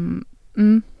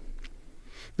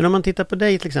 Men om man tittar på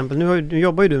dig till exempel, nu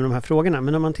jobbar ju du med de här frågorna,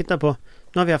 men om man tittar på,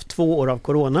 nu har vi haft 2 år av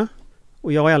corona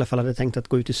och jag i alla fall hade tänkt att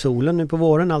gå ut i solen nu på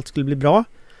våren, allt skulle bli bra.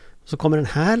 Så kommer den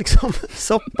här liksom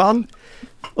soppan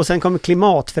och sen kommer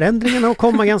klimatförändringarna att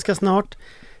komma ganska snart.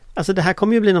 Alltså det här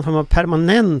kommer ju bli någon form av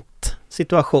permanent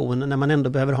situation när man ändå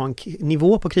behöver ha en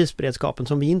nivå på krisberedskapen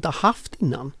som vi inte har haft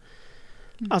innan.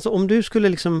 Alltså om du skulle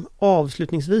liksom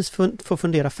avslutningsvis få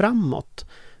fundera framåt,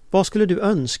 vad skulle du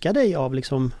önska dig av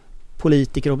liksom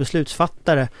politiker och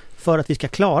beslutsfattare för att vi ska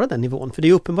klara den nivån? För det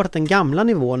är uppenbart att den gamla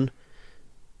nivån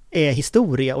är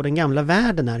historia och den gamla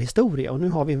världen är historia och nu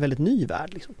har vi en väldigt ny värld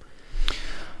liksom.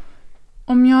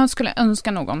 Om jag skulle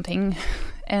önska någonting,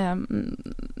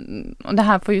 och det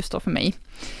här får ju stå för mig,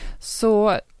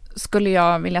 så skulle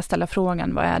jag vilja ställa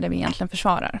frågan, vad är det vi egentligen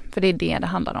försvarar? För det är det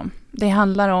handlar om. Det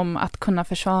handlar om att kunna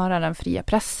försvara den fria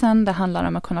pressen, det handlar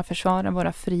om att kunna försvara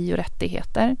våra fri- och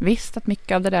rättigheter. Visst att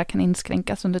mycket av det där kan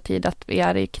inskränkas under tid att vi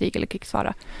är i krig eller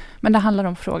krigsfara. Men det handlar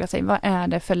om att fråga sig, vad är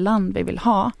det för land vi vill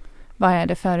ha? Vad är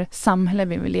det för samhälle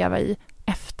vi vill leva i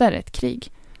efter ett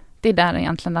krig? Det är där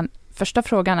egentligen den första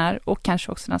frågan är och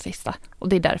kanske också den sista. Och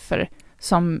det är därför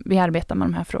som vi arbetar med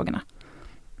de här frågorna.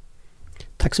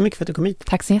 Tack så mycket för att du kom hit.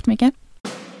 Tack så jättemycket.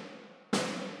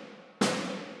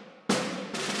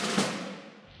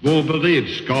 Vår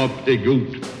beredskap är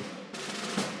god.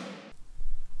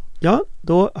 Ja,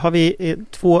 då har vi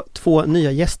två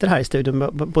nya gäster här i studion,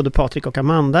 både Patrik och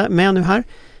Amanda med nu här.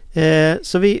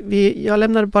 Så jag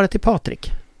lämnar bara till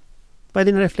Patrik. Vad är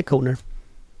dina reflektioner?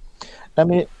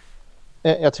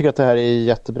 Jag tycker att det här är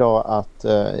jättebra att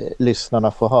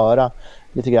lyssnarna får höra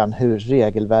lite grann hur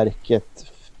regelverket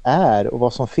är och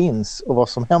vad som finns och vad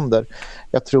som händer.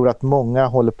 Jag tror att många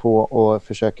håller på och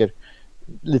försöker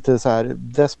lite så här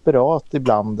desperat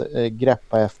ibland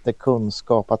greppa efter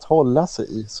kunskap att hålla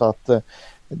sig i. Så att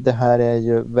det här är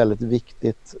ju väldigt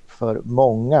viktigt för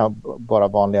många, bara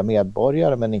vanliga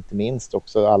medborgare, men inte minst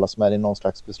också alla som är i någon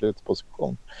slags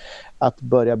beslutsposition, att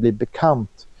börja bli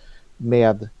bekant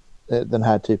med den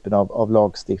här typen av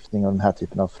lagstiftning och den här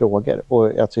typen av frågor.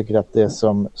 Och jag tycker att det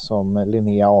som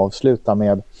Linnea avslutar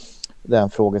med, den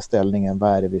frågeställningen,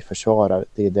 vad är det vi försvarar,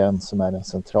 det är den som är den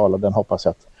centrala. Den hoppas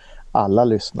jag att alla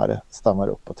lyssnare stannar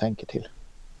upp och tänker till.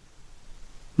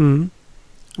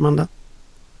 Amanda?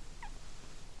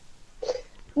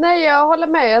 Nej, jag håller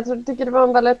med. Jag tycker det var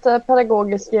en väldigt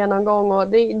pedagogisk genomgång, och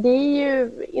det är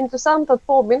ju intressant att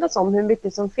påminnas om hur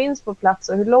mycket som finns på plats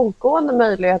och hur långtgående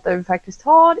möjligheter vi faktiskt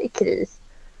har i kris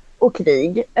och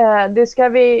krig. Det ska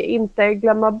vi inte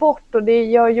glömma bort, och det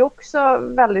gör ju också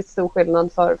väldigt stor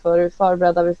skillnad för hur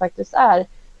förberedda vi faktiskt är.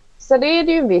 Sen är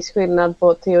det ju en viss skillnad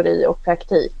på teori och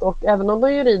praktik, och även om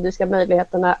de juridiska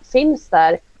möjligheterna finns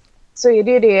där, så är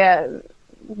det ju det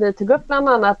vi tog upp bland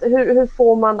annat. Hur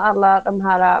får man alla de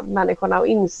här människorna att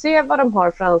inse vad de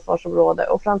har för ansvarsområde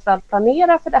och framförallt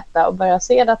planera för detta och börja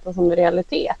se detta som en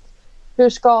realitet? Hur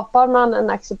skapar man en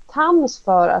acceptans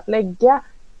för att lägga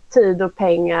tid och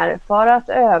pengar för att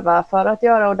öva, för att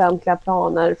göra ordentliga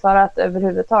planer, för att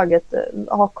överhuvudtaget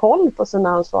ha koll på sina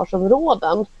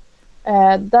ansvarsområden?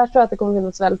 Där tror jag att det kommer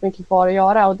finnas väldigt mycket kvar att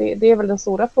göra, och det är väl den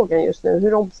stora frågan just nu.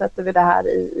 Hur omsätter vi det här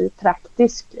i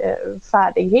praktisk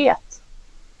färdighet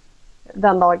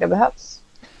den dag det behövs?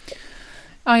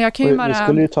 Ja, jag kan ju bara... Vi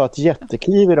skulle ju ta ett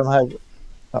jättekliv i de här...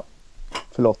 Ja,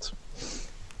 förlåt.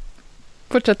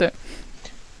 Fortsätt du.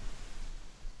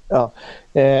 Ja,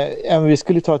 vi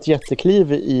skulle ta ett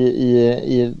jättekliv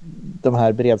i de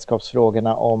här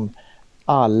beredskapsfrågorna om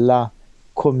alla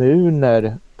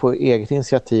kommuner på eget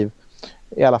initiativ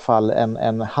i alla fall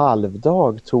en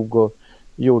halvdag tog och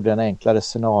gjorde en enklare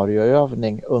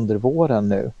scenarioövning under våren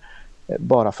nu,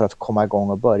 bara för att komma igång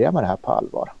och börja med det här på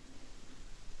allvar.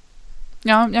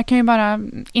 Ja, jag kan ju bara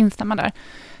instämma där.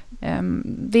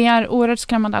 Det är oerhört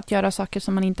skrämmande att göra saker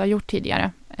som man inte har gjort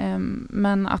tidigare.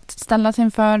 Men att ställa sig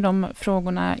inför de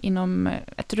frågorna inom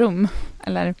ett rum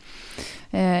eller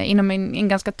inom en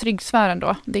ganska trygg sfär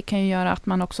ändå, det kan ju göra att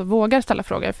man också vågar ställa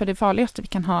frågor. För det farligaste vi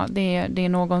kan ha, det är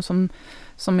någon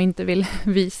som inte vill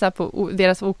visa på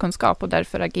deras okunskap och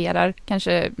därför agerar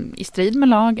kanske i strid med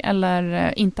lag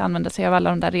eller inte använder sig av alla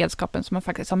de där redskapen som man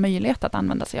faktiskt har möjlighet att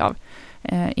använda sig av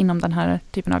inom den här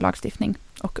typen av lagstiftning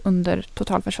och under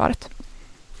totalförsvaret.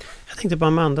 Jag tänkte på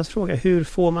Amandas fråga, hur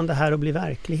får man det här att bli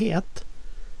verklighet?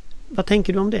 Vad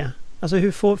tänker du om det?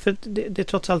 Alltså för det är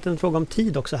trots allt en fråga om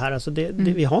tid också här, alltså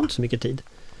vi har inte så mycket tid.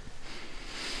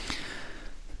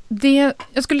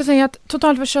 Jag skulle säga att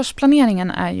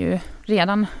totalförsvarsplaneringen är ju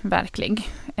redan verklig.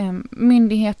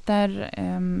 Myndigheter,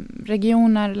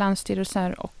 regioner,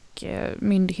 länsstyrelser och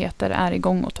myndigheter är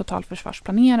igång och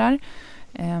totalförsvarsplanerar.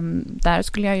 Där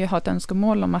skulle jag ju ha ett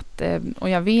önskemål om att, och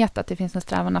jag vet att det finns en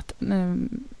strävan att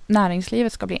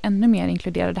näringslivet ska bli ännu mer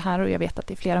inkluderade här, och jag vet att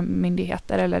det är flera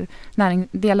myndigheter eller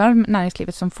delar av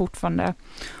näringslivet som fortfarande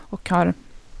och har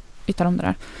yttrat om det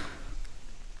där.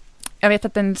 Jag vet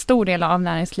att en stor del av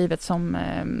näringslivet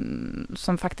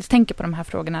som faktiskt tänker på de här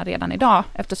frågorna redan idag,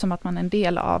 eftersom att man är en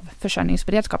del av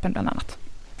försörjningsberedskapen bland annat.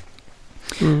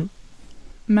 Mm.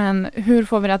 Men hur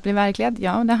får vi det att bli verklighet?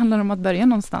 Ja, det handlar om att börja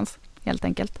någonstans, helt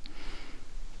enkelt.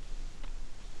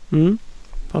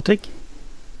 Patrik?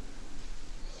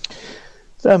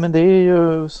 Ja, men det är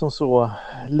ju som så,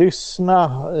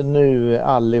 lyssna nu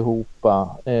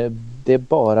allihopa, det är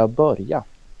bara börja.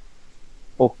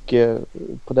 Och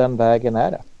på den vägen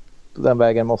är det. På den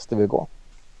vägen måste vi gå.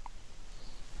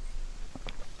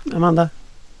 Amanda?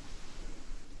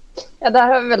 Ja, där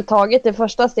har vi väl tagit det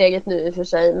första steget nu i och för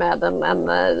sig med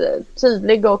en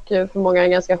tydlig och för många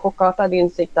ganska chockartad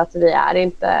insikt att vi är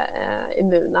inte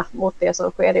immuna mot det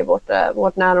som sker i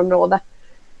vårt närområde.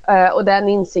 Och den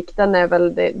insikten är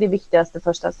väl det viktigaste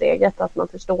första steget, att man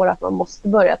förstår att man måste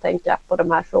börja tänka på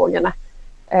de här frågorna.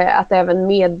 Att även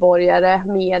medborgare,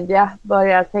 media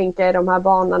börjar tänka i de här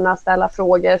banorna, ställa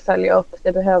frågor, följa upp.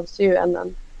 Det behövs ju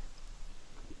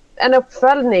en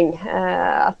uppföljning,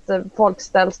 att folk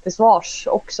ställs till svars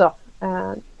också.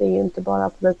 Det är ju inte bara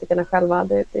politikerna själva,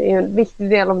 det är en viktig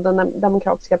del av den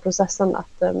demokratiska processen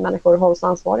att människor hålls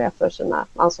ansvariga för sina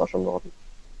ansvarsområden.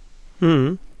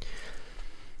 Mm.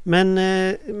 Men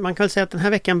man kan väl säga att den här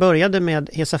veckan började med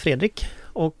Hesa Fredrik,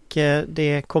 och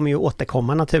det kommer ju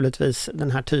återkomma naturligtvis,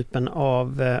 den här typen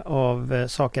av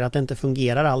saker, att det inte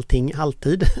fungerar allting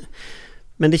alltid.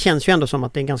 Men det känns ju ändå som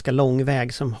att det är en ganska lång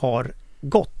väg som har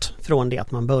gått från det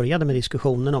att man började med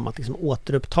diskussionen om att liksom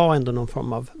återuppta ändå någon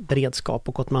form av beredskap,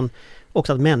 och att man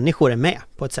också att människor är med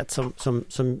på ett sätt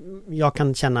som jag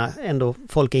kan känna ändå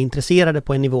folk är intresserade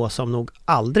på en nivå som nog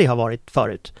aldrig har varit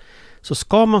förut. Så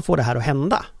ska man få det här att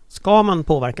hända, ska man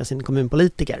påverka sin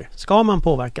kommunpolitiker, ska man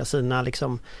påverka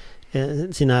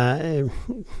sina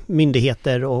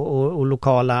myndigheter och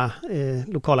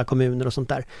lokala kommuner och sånt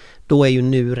där, då är ju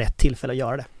nu rätt tillfälle att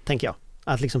göra det, tänker jag.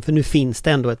 Att liksom, för nu finns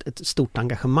det ändå ett stort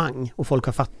engagemang och folk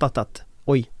har fattat att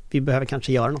oj, vi behöver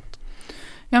kanske göra något.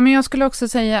 Ja, men jag skulle också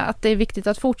säga att det är viktigt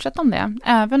att fortsätta om det.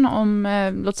 Även om,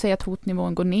 låt säga att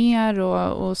hotnivån går ner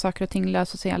och saker och ting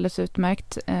löser sig alldeles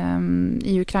utmärkt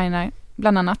i Ukraina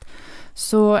bland annat,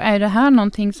 så är det här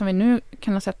någonting som vi nu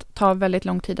kan ha sett ta väldigt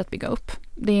lång tid att bygga upp.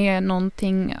 Det är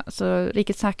någonting, alltså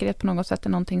rikets säkerhet på något sätt är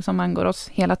någonting som angår oss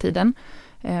hela tiden.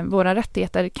 Våra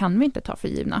rättigheter kan vi inte ta för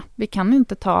givna. Vi kan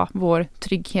inte ta vår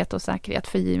trygghet och säkerhet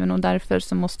för given och därför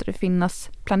så måste det finnas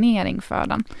planering för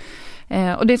den.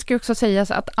 Och det ska också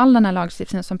sägas att all den här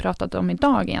lagstiftningen som pratat om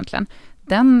idag egentligen,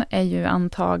 den är ju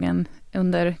antagen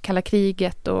under kalla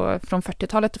kriget och från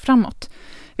 40-talet och framåt.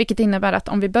 Vilket innebär att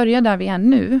om vi börjar där vi är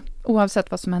nu,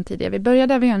 oavsett vad som hänt tidigare, vi börjar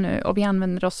där vi är nu och vi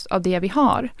använder oss av det vi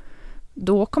har,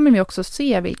 då kommer vi också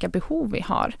se vilka behov vi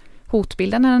har.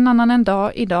 Hotbilden är en annan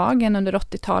idag än under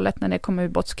 80-talet när det kommer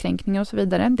ubåtskränkningar och så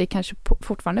vidare. Det kanske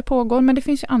fortfarande pågår, men det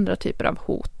finns ju andra typer av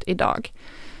hot idag.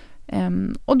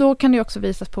 Och då kan det också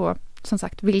visas på, som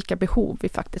sagt, vilka behov vi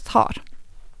faktiskt har.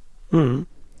 Mm.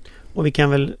 Och vi kan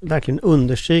väl verkligen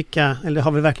understryka, eller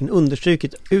har vi verkligen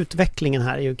understrukit utvecklingen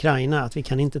här i Ukraina, att vi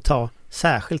kan inte ta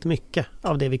särskilt mycket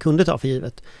av det vi kunde ta för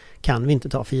givet, kan vi inte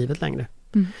ta för givet längre.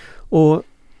 Mm. Och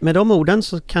med de orden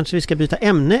så kanske vi ska byta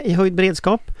ämne i höjd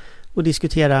beredskap och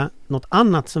diskutera något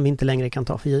annat som vi inte längre kan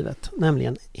ta för givet,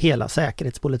 nämligen hela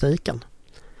säkerhetspolitiken.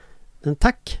 Men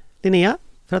tack Linnea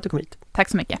för att du kom hit. Tack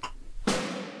så mycket.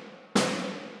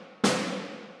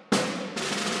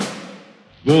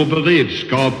 Vår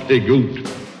beredskap är god.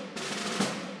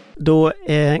 Då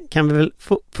kan vi väl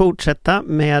fortsätta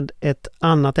med ett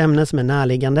annat ämne som är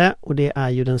närliggande, och det är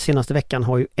ju den senaste veckan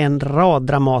har ju en rad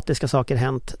dramatiska saker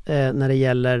hänt när det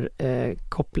gäller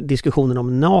diskussionen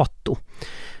om Nato.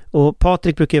 Och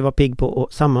Patrik brukar ju vara pigg på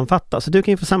att sammanfatta, så du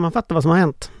kan ju få sammanfatta vad som har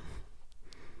hänt.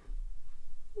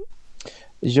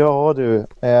 Ja du,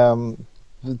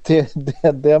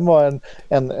 det var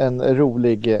en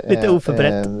rolig lite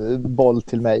oförberett boll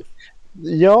till mig.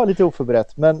 Ja, lite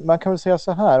oförberett. Men man kan väl säga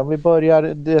så här, om vi börjar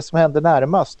det som hände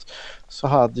närmast, så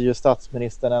hade ju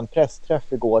statsministern en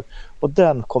pressträff igår, och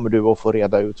den kommer du att få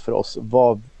reda ut för oss.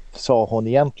 Vad sa hon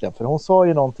egentligen? För hon sa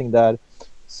ju någonting där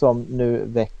som nu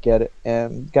väcker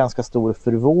ganska stor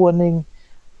förvåning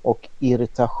och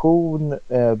irritation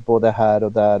både här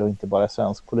och där, och inte bara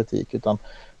svensk politik, utan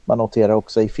man noterar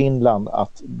också i Finland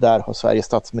att där har Sveriges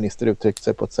statsminister uttryckt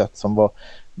sig på ett sätt som var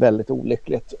väldigt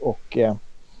olyckligt, och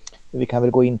vi kan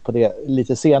väl gå in på det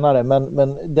lite senare,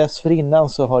 men dessförinnan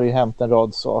så har det hänt en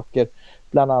rad saker.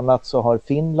 Bland annat så har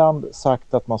Finland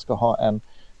sagt att man ska ha en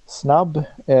snabb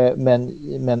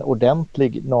men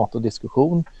ordentlig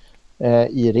NATO-diskussion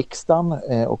i riksdagen,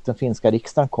 och den finska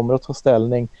riksdagen kommer att ta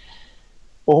ställning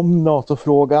om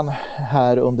NATO-frågan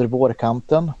här under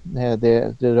vårkanten.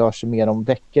 Det rör sig mer om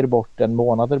veckor bort än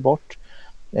månader bort.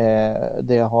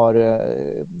 Det har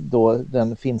då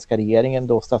den finska regeringen,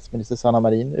 då statsminister Sanna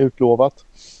Marin, utlovat,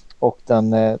 och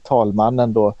den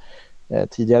talmannen då,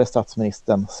 tidigare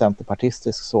statsministern,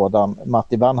 centerpartistisk sådan,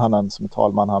 Matti Vanhanen, som är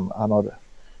talman,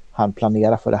 han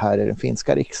planerar för det här i den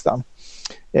finska riksdagen.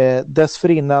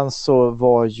 Dessförinnan så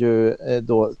var ju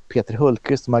då Peter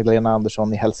Hultqvist och Magdalena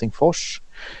Andersson i Helsingfors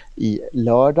i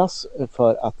lördags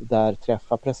för att där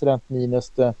träffa president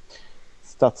Niinistö,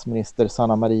 statsminister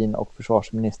Sanna Marin och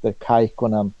försvarsminister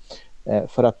Kaikkonen,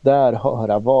 för att där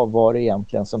höra vad var det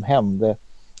egentligen som hände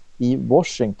i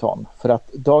Washington. För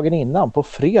att dagen innan, på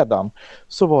fredagen,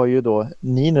 så var ju då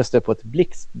Niinistö på ett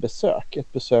blixtbesök,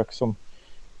 ett besök som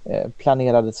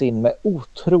planerades in med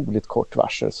otroligt kort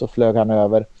varsel. Så flög han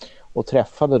över och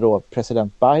träffade då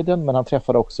president Biden, men han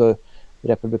träffade också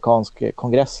republikansk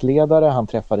kongressledare, han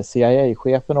träffade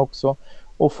CIA-chefen också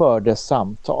och förde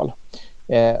samtal.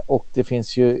 Och det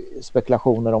finns ju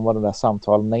spekulationer om vad de där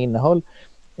samtalen innehöll.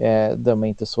 De är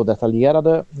inte så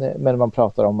detaljerade, men man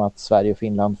pratar om att Sverige och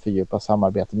Finland fördjupar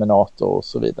samarbete med NATO och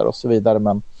så vidare och så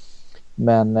vidare.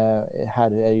 Men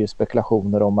här är ju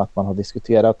spekulationer om att man har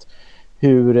diskuterat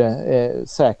hur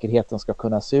säkerheten ska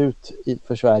kunna se ut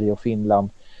för Sverige och Finland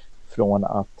från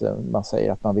att man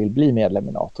säger att man vill bli medlem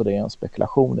i NATO. Det är en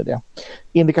spekulation i det.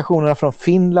 Indikationerna från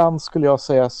Finland skulle jag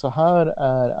säga så här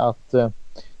är att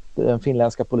den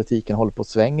finländska politiken håller på att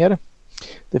svänger.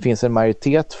 Det finns en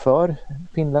majoritet för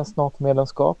Finlands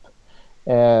NATO-medlemskap.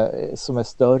 som är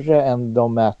större än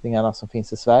de mätningarna som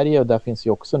finns i Sverige, och där finns ju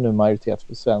också nu majoritet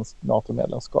för svenskt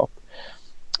NATO-medlemskap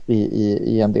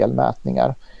i en del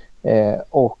mätningar.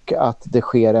 Och att det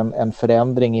sker en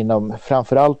förändring inom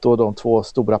framförallt då de två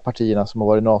stora partierna som har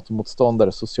varit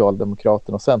NATO-motståndare,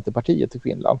 Socialdemokraterna och Centerpartiet i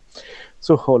Finland,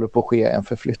 så håller på att ske en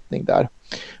förflyttning där.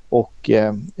 Och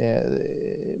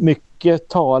mycket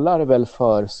talar väl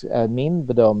för, min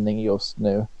bedömning just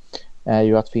nu, är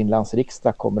ju att Finlands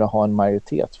riksdag kommer att ha en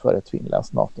majoritet för ett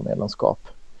finländskt NATO-medlemskap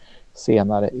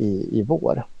senare i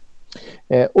vår.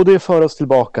 Och det för oss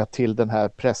tillbaka till den här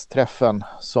pressträffen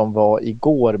som var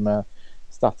igår med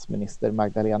statsminister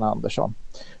Magdalena Andersson.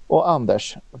 Och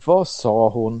Anders, vad sa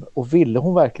hon, och ville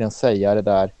hon verkligen säga det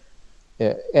där?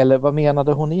 Eller vad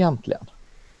menade hon egentligen?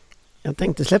 Jag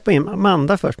tänkte släppa in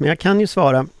Amanda först, men jag kan ju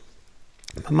svara.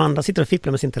 Amanda sitter och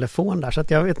fipplar med sin telefon där, så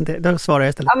att jag vet inte, då svarar jag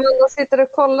istället. Amanda sitter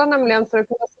och kollar nämligen för att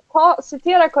kunna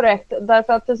citera korrekt,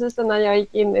 därför att precis när jag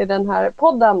gick in i den här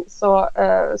podden så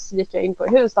gick jag in på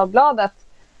Huvudstadsbladet,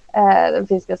 den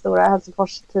finska stora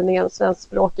Helsingfors-tidningen,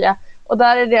 svenskspråkiga, och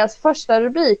där är deras första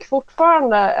rubrik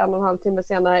fortfarande 1,5 timme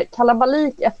senare: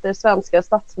 kalabalik efter svenska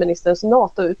statsministerns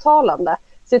NATO-uttalande.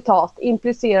 Citat,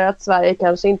 implicerar att Sverige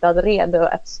kanske inte är redo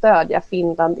att stödja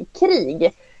Finland i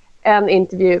krig. En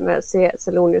intervju med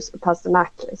Selonius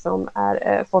Pasternak som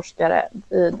är forskare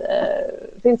vid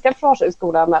finska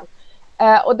Försvarshögskolan.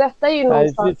 Och detta är ju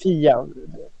någonstans... FIA.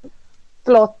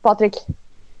 Förlåt, Patrik.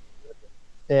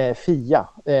 FIA,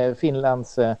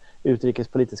 Finlands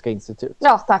utrikespolitiska institut.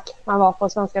 Ja, tack. Han var på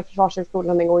svenska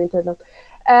Försvarshögskolan en gång i tiden.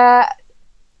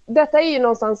 Detta är ju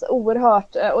någonstans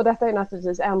oerhört, och detta är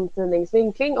naturligtvis en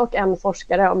tidningsvinkling och en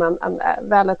forskare om en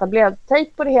väletablerad take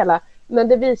på det hela. Men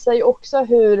det visar ju också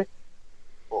hur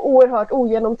oerhört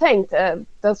ogenomtänkt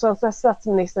den svenska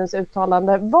statsministerns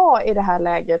uttalande var i det här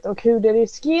läget, och hur det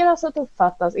riskeras att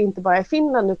uppfattas inte bara i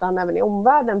Finland utan även i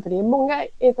omvärlden, för det är många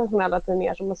internationella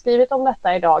tidningar som har skrivit om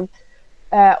detta idag.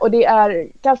 Och det är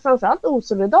kanske framförallt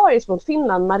osolidariskt mot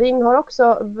Finland. Marin har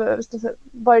också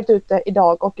varit ute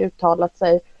idag och uttalat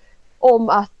sig om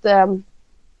att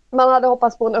man hade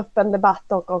hoppats på en öppen debatt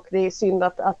och det är synd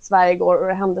att Sverige går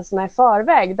händelserna i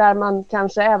förväg, där man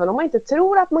kanske, även om man inte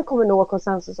tror att man kommer nå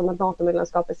konsensus om ett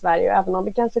NATO-medlemskap i Sverige, och även om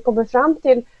vi kanske kommer fram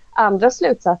till andra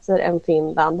slutsatser än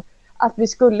Finland, att vi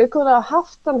skulle kunna ha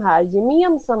haft den här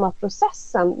gemensamma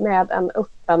processen med en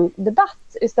öppen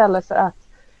debatt istället för att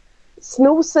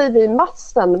sno sig vid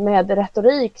masten med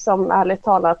retorik som ärligt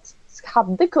talat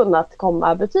hade kunnat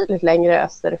komma betydligt längre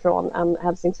österifrån än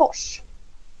Helsingfors.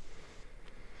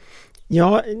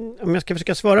 Ja, om jag ska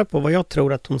försöka svara på vad jag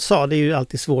tror att hon sa, det är ju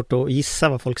alltid svårt att gissa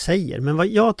vad folk säger, men vad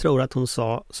jag tror att hon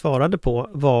svarade på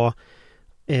var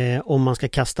om man ska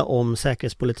kasta om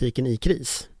säkerhetspolitiken i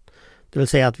kris. Det vill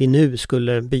säga att vi nu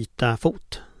skulle byta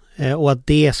fot. Och att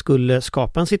det skulle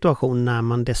skapa en situation när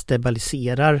man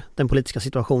destabiliserar den politiska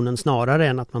situationen snarare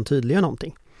än att man tydliggör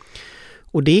någonting.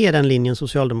 Och det är den linjen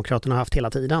Socialdemokraterna har haft hela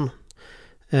tiden.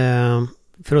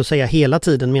 För att säga hela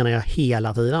tiden menar jag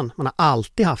hela tiden. Man har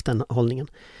alltid haft den hållningen.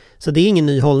 Så det är ingen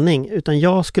ny hållning, utan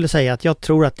jag skulle säga att jag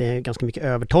tror att det är ganska mycket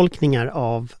övertolkningar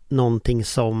av någonting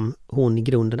som hon i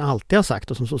grunden alltid har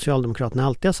sagt och som Socialdemokraterna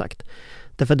alltid har sagt.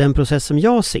 Därför den process som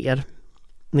jag ser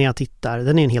när jag tittar,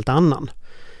 den är en helt annan.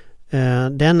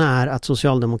 Den är att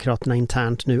Socialdemokraterna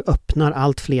internt nu öppnar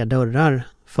allt fler dörrar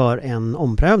för en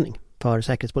omprövning för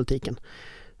säkerhetspolitiken.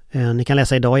 Ni kan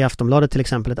läsa idag i Aftonbladet till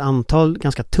exempel ett antal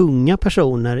ganska tunga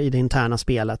personer i det interna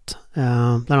spelet.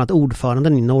 Bland annat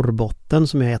ordföranden i Norrbotten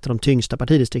som är ett av de tyngsta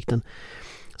partidistrikten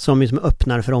som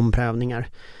öppnar för omprövningar.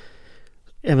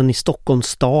 Även i Stockholms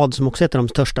stad som också är ett av de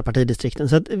största partidistrikten.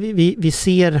 Så att vi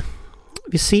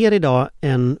ser idag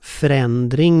en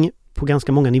förändring på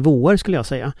ganska många nivåer skulle jag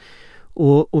säga.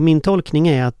 Och min tolkning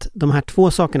är att de här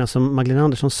två sakerna som Magdalena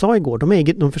Andersson sa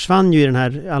igår, de försvann ju i den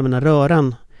här allmänna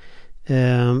röran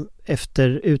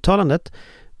efter uttalandet.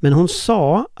 Men hon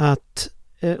sa att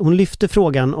hon lyfte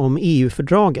frågan om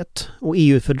EU-fördraget och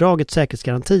EU-fördragets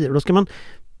säkerhetsgarantier. Och då ska man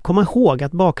komma ihåg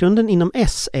att bakgrunden inom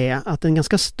S är att en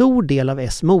ganska stor del av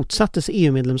S motsatte sig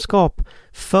EU-medlemskap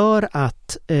för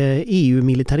att EU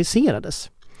militariserades.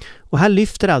 Och här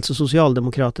lyfter alltså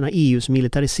Socialdemokraterna EUs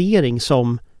militarisering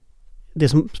som det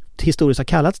som historiskt har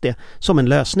kallats det, som en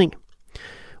lösning.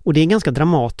 Och det är en ganska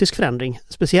dramatisk förändring.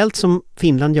 Speciellt som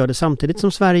Finland gör det samtidigt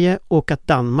som Sverige och att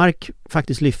Danmark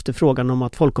faktiskt lyfter frågan om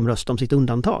att folkomrösta om sitt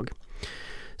undantag.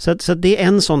 Så det är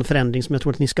en sån förändring som jag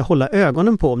tror att ni ska hålla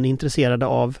ögonen på om ni är intresserade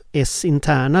av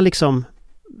interna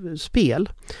spel.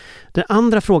 Den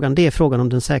andra frågan, det är frågan om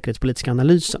den säkerhetspolitiska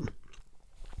analysen.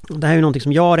 Det här är ju någonting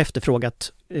som jag har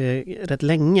efterfrågat rätt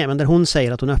länge, men där hon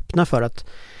säger att hon öppnar för att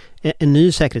en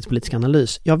ny säkerhetspolitisk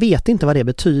analys. Jag vet inte vad det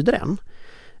betyder än.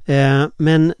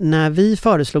 Men när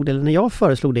jag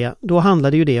föreslog det, då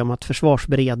handlade ju det om att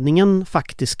försvarsberedningen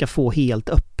faktiskt ska få helt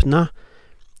öppna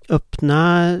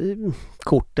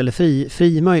kort eller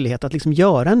fri möjlighet att liksom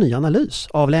göra en ny analys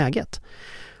av läget.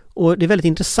 Och det är väldigt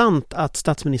intressant att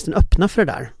statsministern öppnar för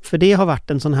det där. För det har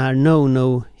varit en sån här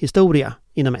no-no-historia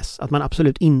inom S. Att man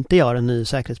absolut inte gör en ny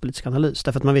säkerhetspolitisk analys.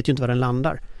 Därför att man vet ju inte var den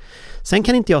landar. Sen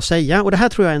kan inte jag säga, och det här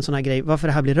tror jag är en sån här grej, varför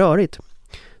det här blir rörigt.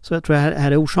 Så jag tror att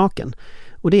här är orsaken.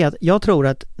 Och det är att jag tror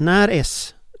att när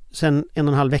S sen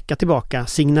 1,5 vecka tillbaka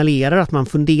signalerar att man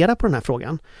funderar på den här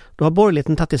frågan, då har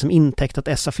borgerligheten tagit det som intäkt att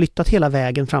S har flyttat hela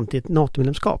vägen fram till ett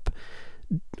NATO-medlemskap.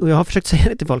 Och jag har försökt säga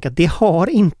det till folk att det har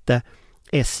inte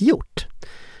S gjort.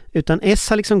 Utan S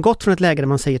har liksom gått från ett läge där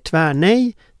man säger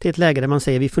tvärnej till ett läge där man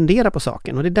säger vi funderar på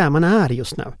saken. Och det är där man är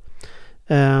just nu.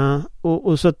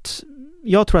 Och så att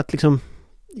jag tror att liksom,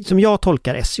 som jag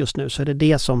tolkar S just nu, så är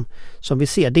det som vi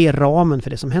ser. Det är ramen för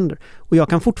det som händer. Och jag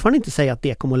kan fortfarande inte säga att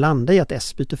det kommer att landa i att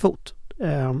S byter fot.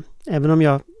 Även om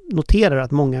jag noterar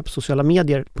att många på sociala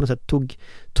medier på något sätt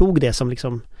tog det som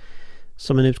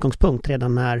en utgångspunkt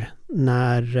redan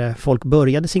när folk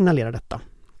började signalera detta.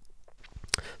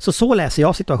 Så läser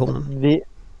jag situationen.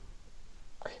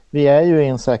 Vi är ju i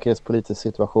en säkerhetspolitisk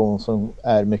situation som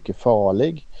är mycket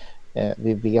farlig.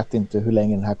 Vi vet inte hur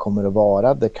länge den här kommer att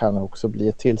vara. Det kan också bli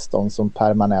ett tillstånd som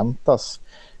permanentas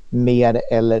mer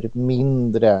eller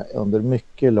mindre under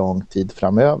mycket lång tid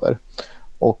framöver.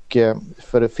 Och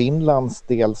för Finlands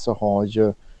del så har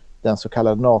ju den så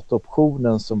kallade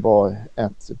NATO-optionen, som var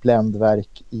ett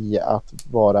bländverk i att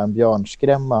vara en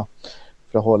björnskrämma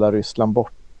för att hålla Ryssland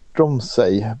bortom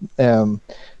sig.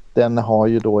 Den har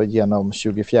ju då genom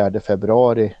 24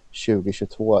 februari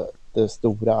 2022, det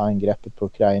stora angreppet på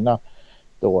Ukraina,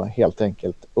 då helt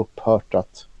enkelt upphört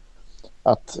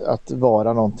att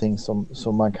vara någonting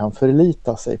som man kan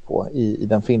förlita sig på i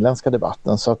den finländska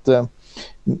debatten. Så att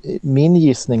min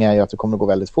gissning är ju att det kommer att gå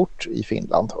väldigt fort i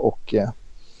Finland,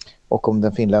 och om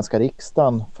den finländska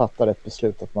riksdagen fattar ett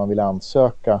beslut att man vill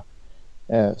ansöka,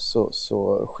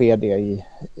 så sker det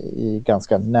i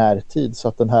ganska närtid. Så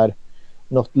att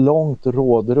något långt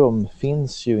rådrum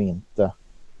finns ju inte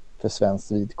för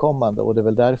svenskt vidkommande, och det är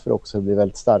väl därför också det blir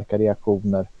väldigt starka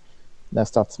reaktioner när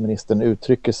statsministern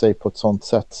uttrycker sig på ett sådant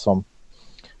sätt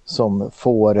som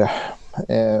får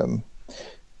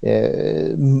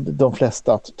de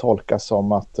flesta att tolka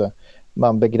som att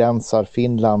man begränsar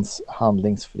Finlands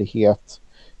handlingsfrihet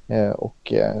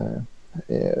och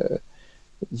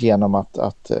genom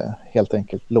att helt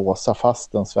enkelt låsa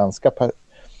fast den svenska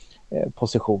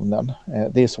positionen.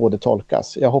 Det är så det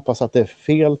tolkas. Jag hoppas att det är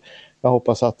fel. Jag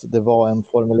hoppas att det var en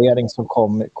formulering som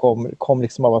kom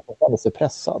liksom av att man kände sig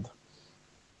pressad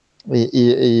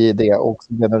i det, och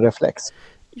blev en reflex.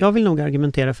 Jag vill nog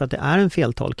argumentera för att det är en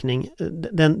feltolkning.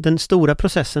 Den stora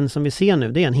processen som vi ser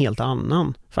nu, det är en helt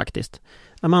annan faktiskt.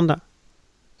 Amanda?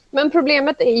 Men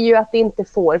problemet är ju att det inte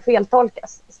får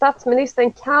feltolkas.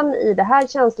 Statsministern kan i det här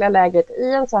känsliga läget,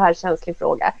 i en så här känslig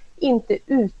fråga, inte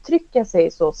uttrycka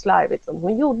sig så slarvigt som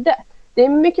hon gjorde. Det är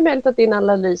mycket möjligt att din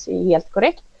analys är helt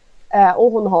korrekt,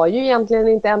 och hon har ju egentligen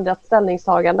inte ändrat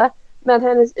ställningstagande, men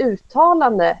hennes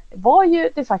uttalande var ju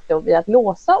de facto vid att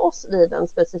låsa oss vid en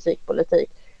specifik politik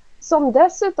som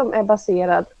dessutom är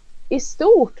baserad i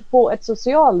stort på ett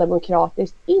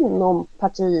socialdemokratiskt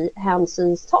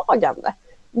inompartihänsynstagande,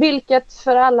 vilket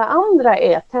för alla andra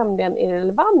är tämligen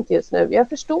irrelevant just nu. Jag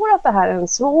förstår att det här är en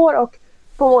svår och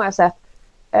på många sätt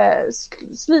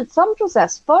slitsam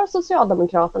process för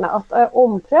Socialdemokraterna att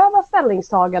ompröva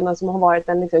ställningstaganden som har varit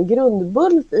en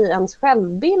grundbult i ens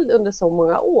självbild under så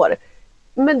många år.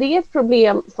 Men det är ett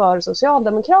problem för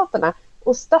Socialdemokraterna,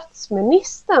 och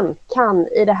statsministern kan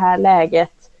i det här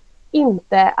läget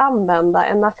inte använda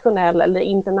en nationell eller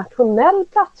internationell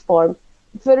plattform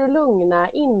för att lugna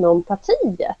inom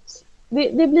partiet.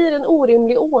 Det blir en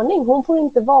orimlig ordning. Hon får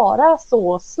inte vara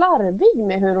så slarvig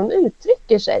med hur hon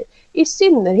uttrycker sig. I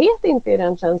synnerhet inte i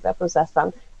den känsliga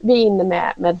processen vi är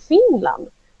inne med Finland.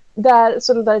 Där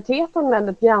solidariteten med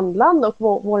ett grannland och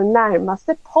vår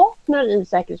närmaste partner i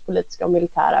säkerhetspolitiska och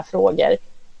militära frågor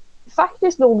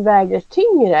faktiskt nog väger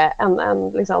tyngre än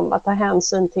att ta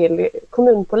hänsyn till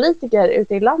kommunpolitiker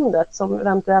ute i landet som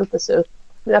eventuellt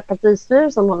är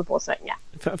partistyrelsen håller på att svänga.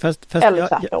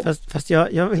 Fast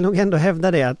jag vill nog ändå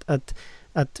hävda det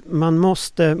att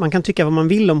man kan tycka vad man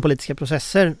vill om politiska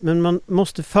processer, men man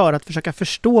måste för att försöka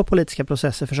förstå politiska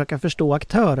processer försöka förstå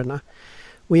aktörerna.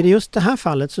 Och i just det här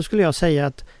fallet så skulle jag säga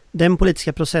att den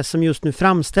politiska process som just nu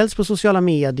framställs på sociala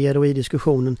medier och i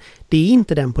diskussionen, det är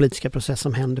inte den politiska process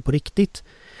som händer på riktigt.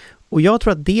 Och jag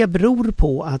tror att det beror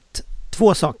på att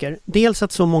 2 saker. Dels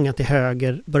att så många till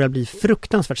höger börjar bli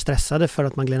fruktansvärt stressade för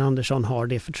att Magdalena Andersson har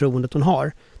det förtroendet hon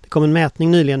har. Det kom en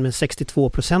mätning nyligen med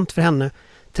 62% för henne,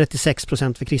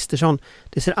 36% för Kristersson.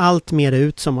 Det ser allt mer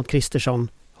ut som att Kristersson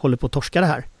håller på att torska det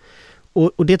här.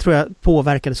 Och det tror jag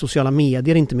påverkade sociala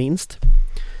medier inte minst.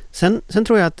 Sen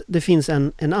tror jag att det finns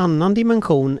en annan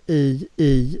dimension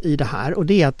i det här, och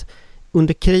det är att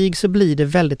under krig så blir det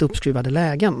väldigt uppskruvade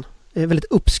lägen.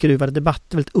 Väldigt uppskruvade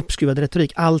debatter, väldigt uppskruvad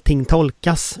retorik. Allting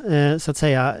tolkas så att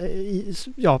säga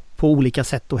på olika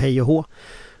sätt och hej och hå.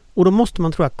 Och då måste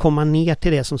man, tror jag, komma ner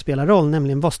till det som spelar roll,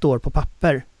 nämligen vad står på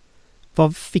papper.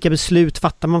 Vilka beslut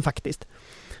fattar man faktiskt?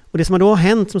 Och det som då har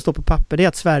hänt som står på papper, det är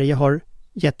att Sverige har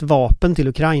gett vapen till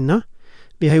Ukraina.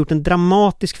 Vi har gjort en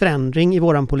dramatisk förändring i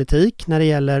våran politik när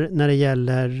det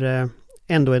gäller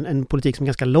ändå en politik som är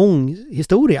ganska lång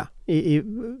historia i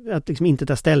att liksom inte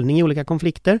ta ställning i olika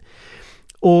konflikter.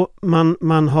 Och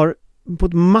man har på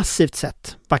ett massivt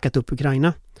sätt backat upp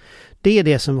Ukraina. Det är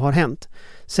det som har hänt.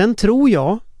 Sen tror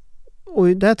jag, och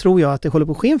där tror jag att det håller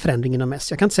på att ske en förändring inom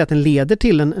S. Jag kan inte säga att den leder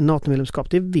till en NATO-medlemskap,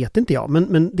 det vet inte jag.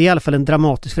 Men det är i alla fall en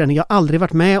dramatisk förändring. Jag har aldrig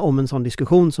varit med om en sån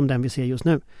diskussion som den vi ser just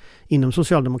nu inom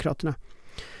Socialdemokraterna.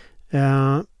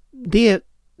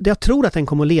 Jag tror att den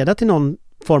kommer att leda till någon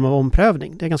form av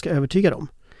omprövning. Det är jag ganska övertygad om.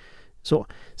 Så.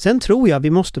 Sen tror jag vi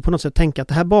måste på något sätt tänka att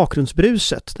det här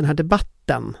bakgrundsbruset, den här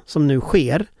debatten som nu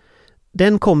sker,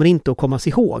 den kommer inte att kommas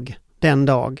ihåg den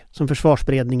dag som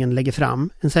försvarsberedningen lägger fram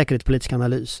en säkerhetspolitisk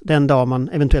analys. Den dag man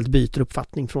eventuellt byter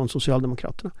uppfattning från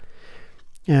Socialdemokraterna.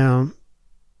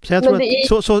 Så jag tror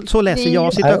att så läser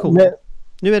jag situationen.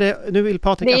 Nu vill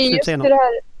Patrik absolut säga något.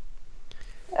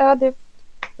 Ja, det är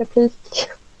replik.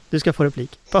 Du ska få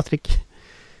replik. Patrik.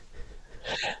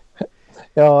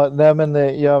 Ja, nej,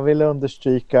 men jag vill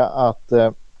understryka att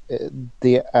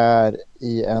det är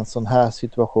i en sån här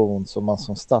situation som man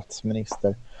som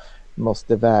statsminister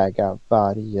måste väga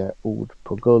varje ord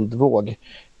på guldvåg.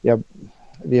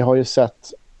 Vi har ju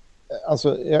sett,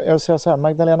 alltså jag säger så här,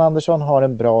 Magdalena Andersson har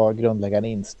en bra grundläggande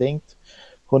instinkt.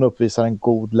 Hon uppvisar en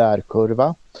god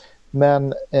lärkurva.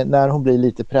 Men när hon blir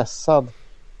lite pressad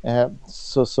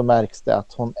så märks det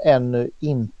att hon ännu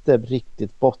inte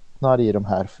riktigt bottnar i de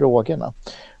här frågorna.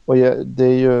 Och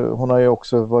hon har ju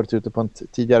också varit ute på en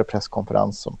tidigare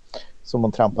presskonferens som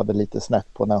hon trampade lite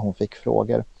snett på när hon fick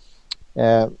frågor.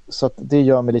 Så att det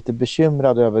gör mig lite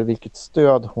bekymrad över vilket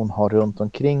stöd hon har runt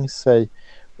omkring sig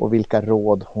och vilka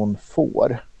råd hon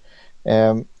får.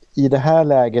 I det här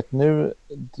läget nu,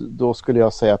 då skulle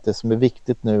jag säga att det som är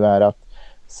viktigt nu är att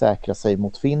säkra sig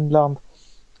mot Finland.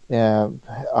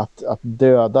 Att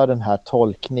döda den här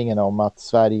tolkningen om att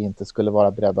Sverige inte skulle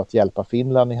vara beredd att hjälpa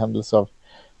Finland i händelse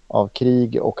av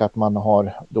krig, och att man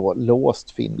har då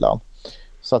låst Finland.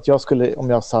 Så att jag skulle, om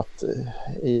jag satt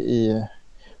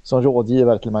som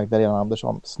rådgivare till Magdalena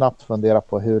Andersson, snabbt fundera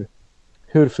på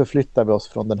hur förflyttar vi oss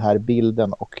från den här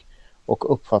bilden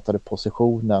och uppfattade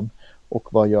positionen, och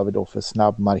vad gör vi då för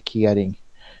snabb markering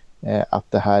att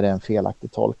det här är en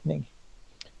felaktig tolkning.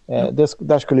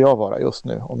 Där skulle jag vara just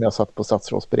nu om jag satt på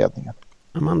statsrådsberedningen.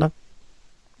 Amanda?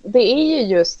 Det är ju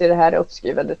just i det här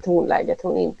uppskruvade tonläget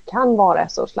hon inte kan vara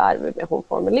så slarvig med hon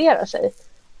formulerar sig.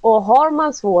 Och har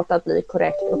man svårt att bli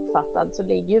korrekt uppfattad så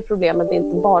ligger ju problemet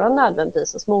inte bara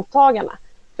nödvändigtvis hos mottagarna.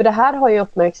 För det här har ju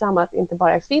uppmärksammat inte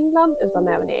bara i Finland utan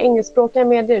även i engelskspråkiga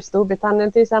medier, i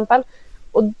Storbritannien till exempel.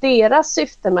 Och deras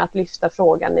syfte med att lyfta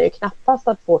frågan är ju knappast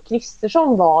att få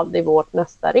Kristersson vald i vårt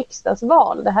nästa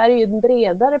riksdagsval. Det här är ju en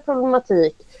bredare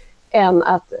problematik än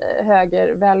att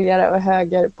högerväljare och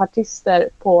högerpartister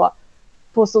på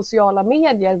sociala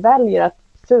medier väljer att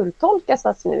fultolka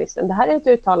statsministern. Det här är ett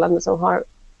uttalande som har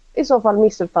i så fall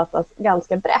missuppfattats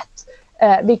ganska brett,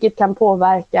 vilket kan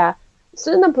påverka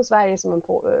synen på Sverige som en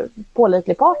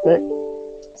pålitlig partner.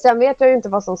 Sen vet jag ju inte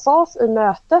vad som sades i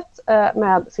mötet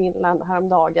med Finland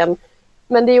häromdagen.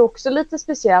 Men det är också lite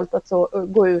speciellt att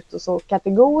gå ut och så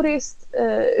kategoriskt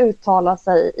uttala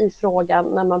sig i frågan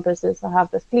när man precis har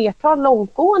haft ett flertal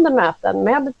långtgående möten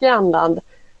med ett grannland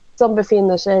som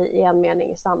befinner sig i en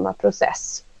mening i samma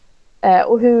process.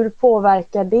 Och hur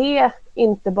påverkar det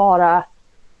inte bara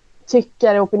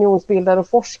tyckare, opinionsbildare och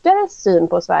forskares syn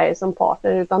på Sverige som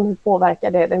partner, utan hur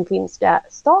påverkar det den finska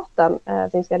staten,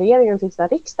 finska regeringen och finska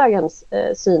riksdagens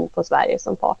syn på Sverige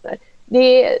som partner?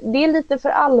 Det är lite för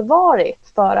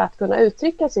allvarligt för att kunna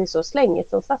uttrycka sig så slängigt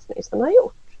som statsministern har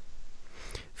gjort.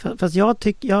 Fast jag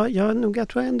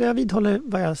tror ändå jag vidhåller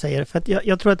vad jag säger, för att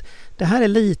jag tror att det här är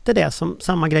lite det som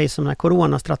samma grej som när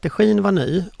coronastrategin var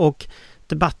ny och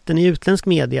debatten i utländsk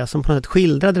media som på något sätt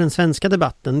skildrade den svenska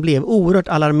debatten blev oerhört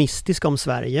alarmistisk om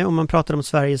Sverige, och man pratade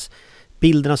om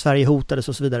bilden av Sverige hotades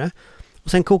och så vidare.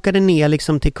 Och sen kokade det ner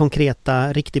liksom till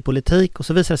konkreta, riktig politik och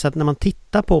så visade det sig att när man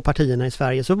tittar på partierna i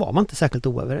Sverige så var man inte särskilt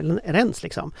oöverens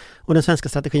liksom. Och den svenska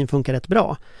strategin funkar rätt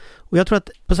bra. Och jag tror att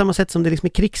på samma sätt som det liksom är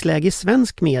krigsläge i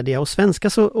svensk media och svenska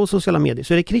och sociala medier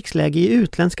så är det krigsläge i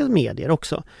utländska medier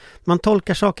också. Man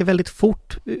tolkar saker väldigt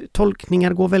fort,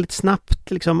 tolkningar går väldigt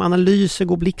snabbt, liksom analyser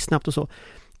går blixtsnabbt och så.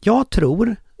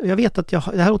 Jag vet att det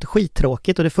här låter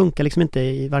skittråkigt och det funkar liksom inte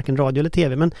i varken radio eller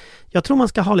tv, men jag tror man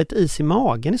ska ha lite is i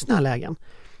magen i såna här lägen.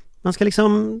 Man ska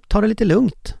liksom ta det lite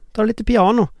lugnt, ta det lite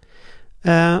piano.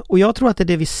 Och jag tror att det är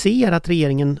det vi ser att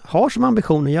regeringen har som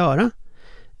ambition att göra.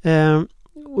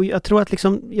 Och jag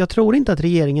tror inte att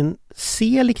regeringen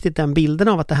ser riktigt den bilden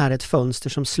av att det här är ett fönster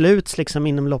som sluts liksom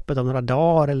inom loppet av några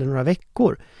dagar eller några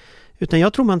veckor. Utan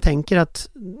jag tror man tänker att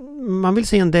man vill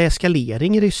se en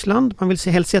deeskalering i Ryssland. Man vill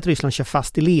helst se att Ryssland kör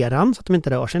fast i leran så att de inte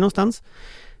rör sig någonstans.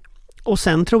 Och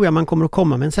sen tror jag man kommer att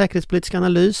komma med en säkerhetspolitisk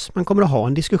analys. Man kommer att ha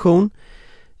en diskussion.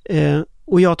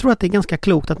 Och jag tror att det är ganska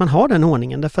klokt att man har den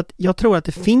ordningen. Därför att jag tror att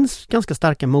det finns ganska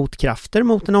starka motkrafter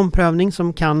mot en omprövning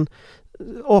som kan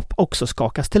också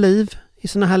skakas till liv i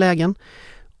sådana här lägen.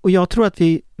 Och jag tror att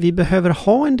vi behöver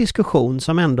ha en diskussion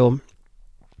som ändå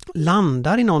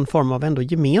landar i någon form av ändå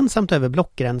gemensamt över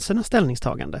blockgränserna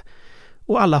ställningstagande.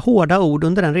 Och alla hårda ord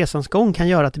under den resans gång kan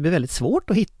göra att det blir väldigt svårt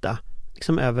att hitta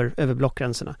liksom över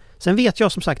blockgränserna. Sen vet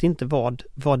jag som sagt inte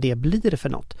vad det blir för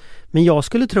något. Men jag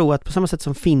skulle tro att på samma sätt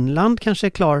som Finland kanske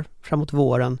är klar framåt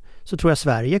våren så tror jag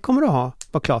Sverige kommer att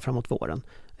vara klar framåt våren.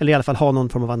 Eller i alla fall ha någon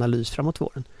form av analys framåt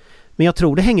våren. Men jag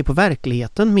tror det hänger på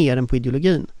verkligheten mer än på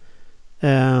ideologin.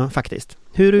 Faktiskt.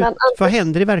 Vad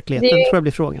händer i verkligheten tror jag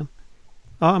blir frågan.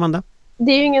 Ja, Amanda?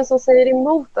 Det är ju ingen som säger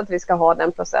emot att vi ska ha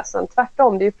den processen.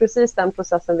 Tvärtom, det är ju precis den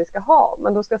processen vi ska ha.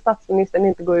 Men då ska statsministern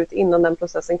inte gå ut innan den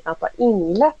processen knappt har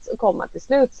inletts och komma till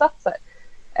slutsatser.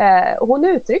 Hon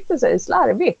uttryckte sig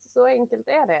slarvigt, så enkelt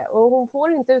är det. Och hon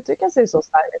får inte uttrycka sig så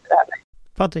slarvigt.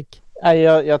 Patrik?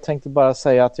 Jag tänkte bara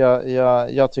säga att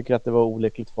jag tycker att det var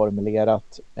olyckligt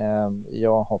formulerat.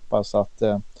 Jag hoppas att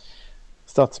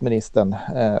statsministern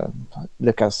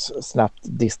lyckas snabbt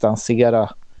distansera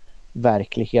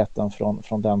verkligheten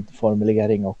från den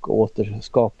formulering och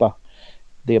återskapa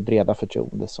det breda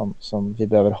förtroende som vi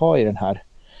behöver ha i den här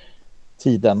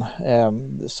tiden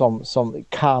som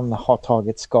kan ha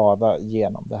tagit skada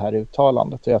genom det här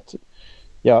uttalandet. Och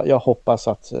jag hoppas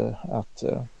att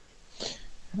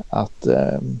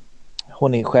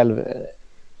hon själv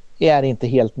är inte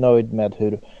helt nöjd med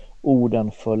hur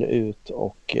orden föll ut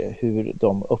och hur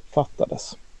de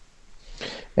uppfattades.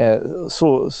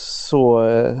 Så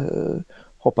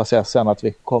hoppas jag sen att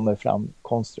vi kommer fram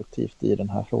konstruktivt i den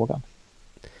här frågan.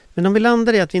 Men om vi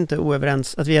landar i att vi inte är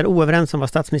oöverens, att vi är oöverens om vad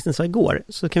statsministern sa igår,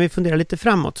 så kan vi fundera lite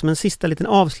framåt som en sista liten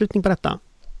avslutning på detta.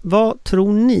 Vad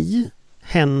tror ni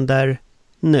händer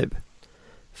nu?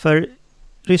 För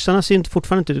ryssarna ser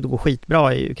fortfarande inte ut att gå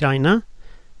skitbra i Ukraina.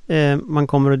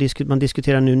 Man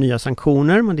diskuterar nu nya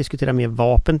sanktioner, man diskuterar mer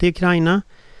vapen till Ukraina.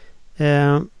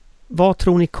 Vad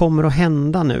tror ni kommer att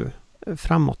hända nu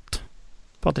framåt?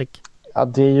 Patrik? Ja,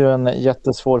 det är ju en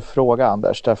jättesvår fråga,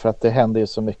 Anders, därför att det händer ju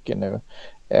så mycket nu.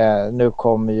 Nu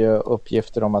kommer ju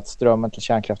uppgifter om att strömmen till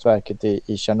kärnkraftverket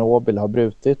i Tjernobyl har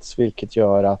brutits, vilket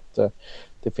gör att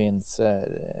det finns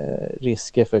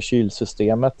risker för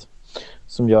kylsystemet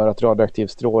som gör att radioaktiv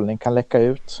strålning kan läcka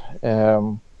ut.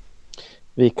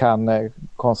 Vi kan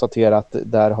konstatera att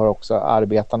där har också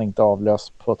arbetarna inte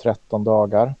avlöst på 13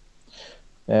 dagar.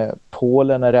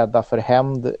 Polen är rädda för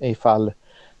hämnd ifall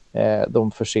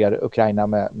de förser Ukraina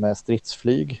med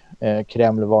stridsflyg.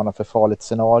 Kreml varnar för farligt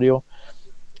scenario.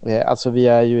 Alltså vi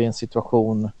är ju i en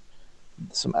situation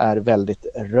som är väldigt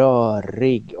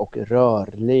rörig och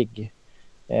rörlig,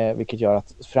 vilket gör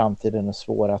att framtiden är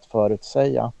svår att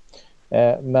förutsäga.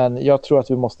 Men jag tror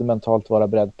att vi måste mentalt vara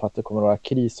beredda på att det kommer att vara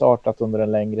krisartat under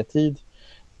en längre tid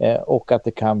och att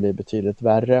det kan bli betydligt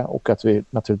värre och att vi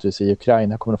naturligtvis i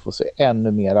Ukraina kommer att få se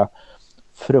ännu mera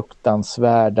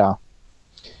fruktansvärda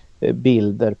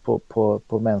bilder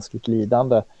på mänskligt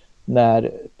lidande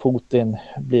när Putin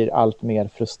blir allt mer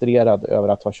frustrerad över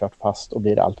att ha kört fast och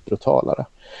blir allt brutalare.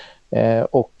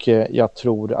 Och jag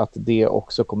tror att det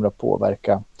också kommer att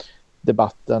påverka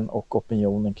debatten och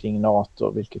opinionen kring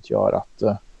Nato, vilket gör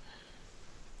att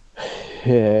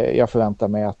jag förväntar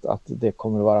mig att det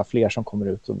kommer att vara fler som kommer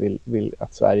ut och vill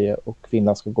att Sverige och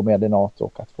Finland ska gå med i Nato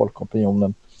och att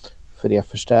folkopinionen för det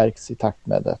förstärks i takt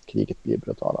med att kriget blir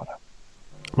brutalare.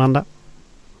 Amanda?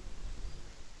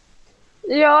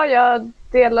 Ja, jag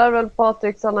delar väl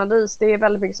Patriks analys. Det är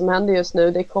väldigt mycket som händer just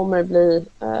nu. Det kommer bli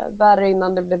värre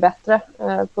innan det blir bättre.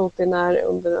 Putin är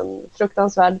under en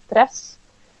fruktansvärd press.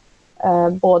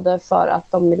 Både för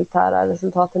att de militära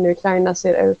resultaten i Ukraina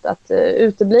ser ut att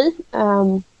utebli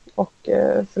och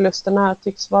förlusterna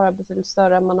tycks vara betydligt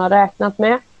större än man har räknat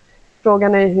med.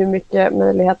 Frågan är hur mycket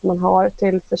möjlighet man har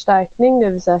till förstärkning, det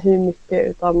vill säga hur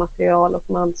mycket av material och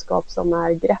manskap som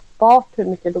är greppbart, hur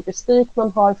mycket logistik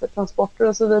man har för transporter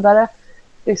och så vidare.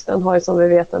 Ryssland har ju som vi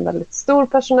vet en väldigt stor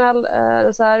personell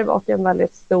reserv och en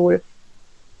väldigt stor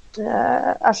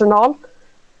arsenal.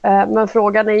 Men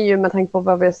frågan är ju med tanke på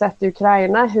vad vi har sett i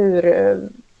Ukraina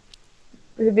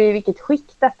vilket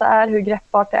skick detta är, hur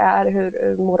greppbart det är,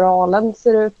 hur moralen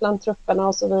ser ut bland trupperna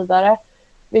och så vidare.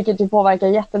 Vilket ju påverkar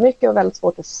jättemycket och väldigt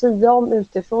svårt att sia om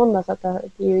utifrån därför att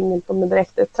det är ju inget de är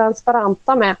direkt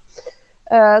transparenta med.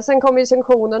 Sen kommer ju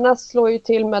sanktionerna slå ju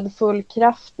till med full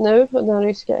kraft nu. Den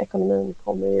ryska ekonomin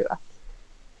kommer ju att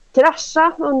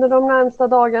krascha under de närmsta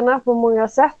dagarna på många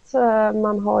sätt.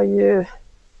 Man har ju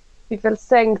fick väl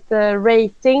sänkt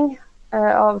rating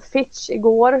av Fitch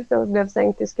igår. Det blev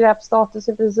sänkt i skräpstatus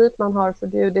i princip. Man har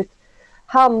förbjudit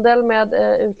handel med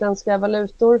utländska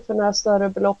valutor för några större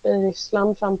belopp i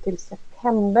Ryssland fram till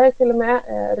september till och med.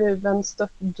 Rubeln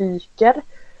störtdyker.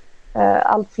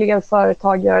 Allt fler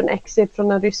företag gör en exit från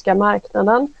den ryska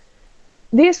marknaden.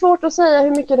 Det är svårt att säga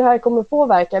hur mycket det här kommer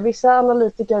påverka. Vissa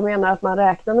analytiker menar att man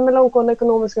räknade med långtgående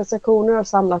ekonomiska sanktioner och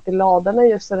samlat i ladorna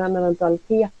just för den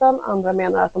eventualiteten. Andra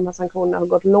menar att de här sanktionerna har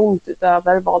gått långt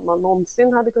utöver vad man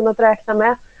någonsin hade kunnat räkna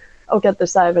med och att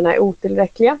reserverna är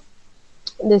otillräckliga.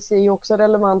 Det ser ju också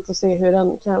relevant att se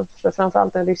hur kanske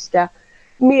framförallt den ryska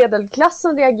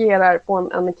medelklassen reagerar på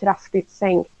en kraftigt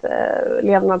sänkt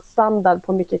levnadsstandard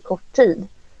på mycket kort tid.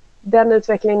 Den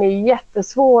utvecklingen är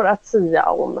jättesvår att sia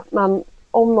om, men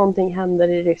om någonting händer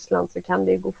i Ryssland så kan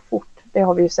det gå fort. Det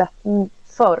har vi ju sett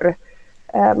förr.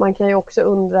 Man kan ju också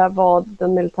undra vad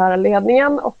den militära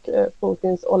ledningen och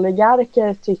Putins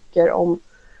oligarker tycker om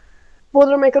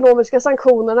både de ekonomiska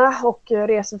sanktionerna och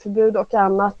reseförbud och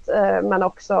annat, men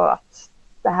också att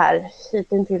det här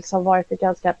hittills har varit ett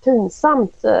ganska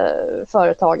pinsamt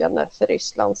företagande för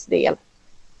Rysslands del.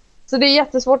 Så det är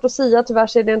jättesvårt att säga, tyvärr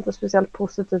ser det inte speciellt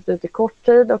positivt ut i kort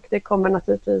tid och det kommer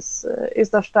naturligtvis i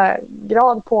största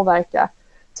grad påverka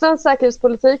svensk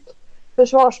säkerhetspolitik.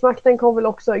 Försvarsmakten kom väl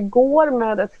också igår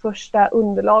med ett första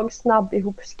underlag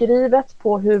snabbihopskrivet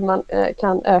på hur man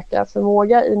kan öka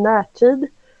förmåga i närtid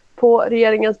på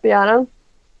regeringens begäran.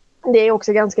 Det är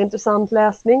också ganska intressant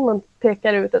läsning. Man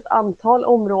pekar ut ett antal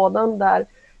områden där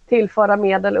tillföra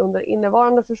medel under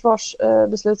innevarande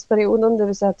försvarsbeslutsperioden, det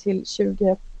vill säga till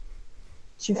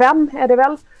 2025 är det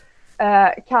väl,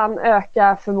 kan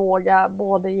öka förmåga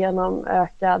både genom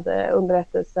ökad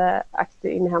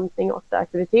underrättelseinhämtning och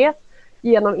aktivitet,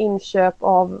 genom inköp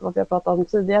av vad vi har pratat om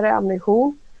tidigare,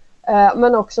 ammunition,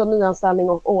 men också nyanställning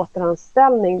och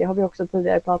återanställning. Det har vi också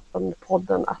tidigare pratat om i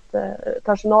podden att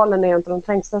personalen är en av de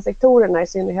trängsta sektorerna, i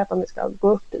synnerhet om vi ska gå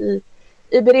upp i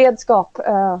beredskap.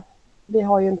 Vi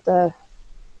har ju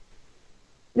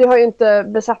inte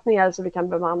besättningar så vi kan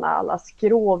bemanna alla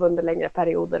skrov under längre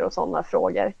perioder och sådana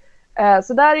frågor.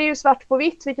 Så där är ju svart på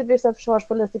vitt, vilket vissa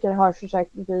försvarspolitiker har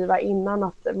försökt driva innan,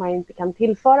 att man inte kan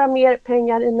tillföra mer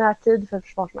pengar i närtid för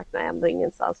Försvarsmakten har ändå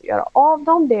ingenstans att göra av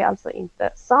dem. Det är alltså inte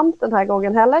sant den här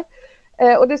gången heller.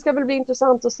 Och det ska väl bli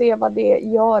intressant att se vad det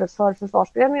gör för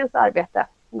Försvarsberedningens arbete.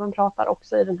 Man pratar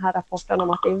också i den här rapporten om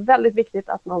att det är väldigt viktigt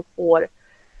att man får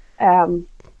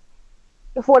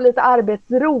lite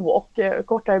arbetsro och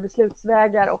kortare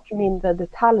beslutsvägar och mindre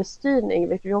detaljstyrning,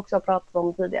 vilket vi också har pratat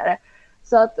om tidigare.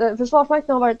 Så att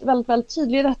Försvarsmakten har varit väldigt, väldigt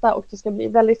tydlig i detta och det ska bli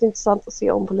väldigt intressant att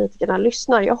se om politikerna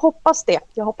lyssnar. Jag hoppas det.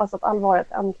 Jag hoppas att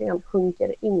allvaret äntligen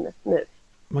sjunker in nu.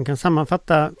 Man kan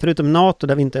sammanfatta, förutom Nato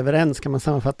där vi inte är överens, kan man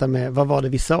sammanfatta med vad var det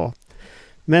vi sa.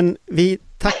 Men vi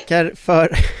tackar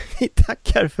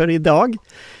för idag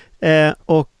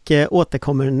och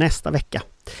återkommer nästa vecka.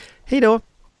 Hej då!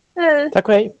 Hej! Tack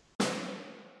och hej!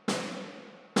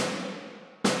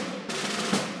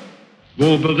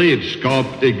 Vår beredskap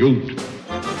är god.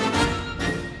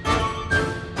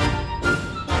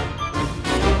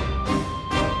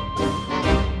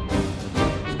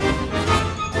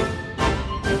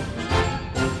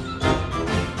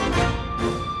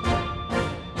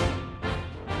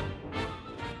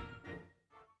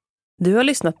 Du har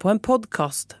lyssnat på en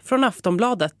podcast från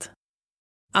Aftonbladet.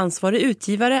 Ansvarig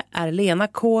utgivare är Lena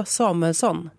K. Samuelsson.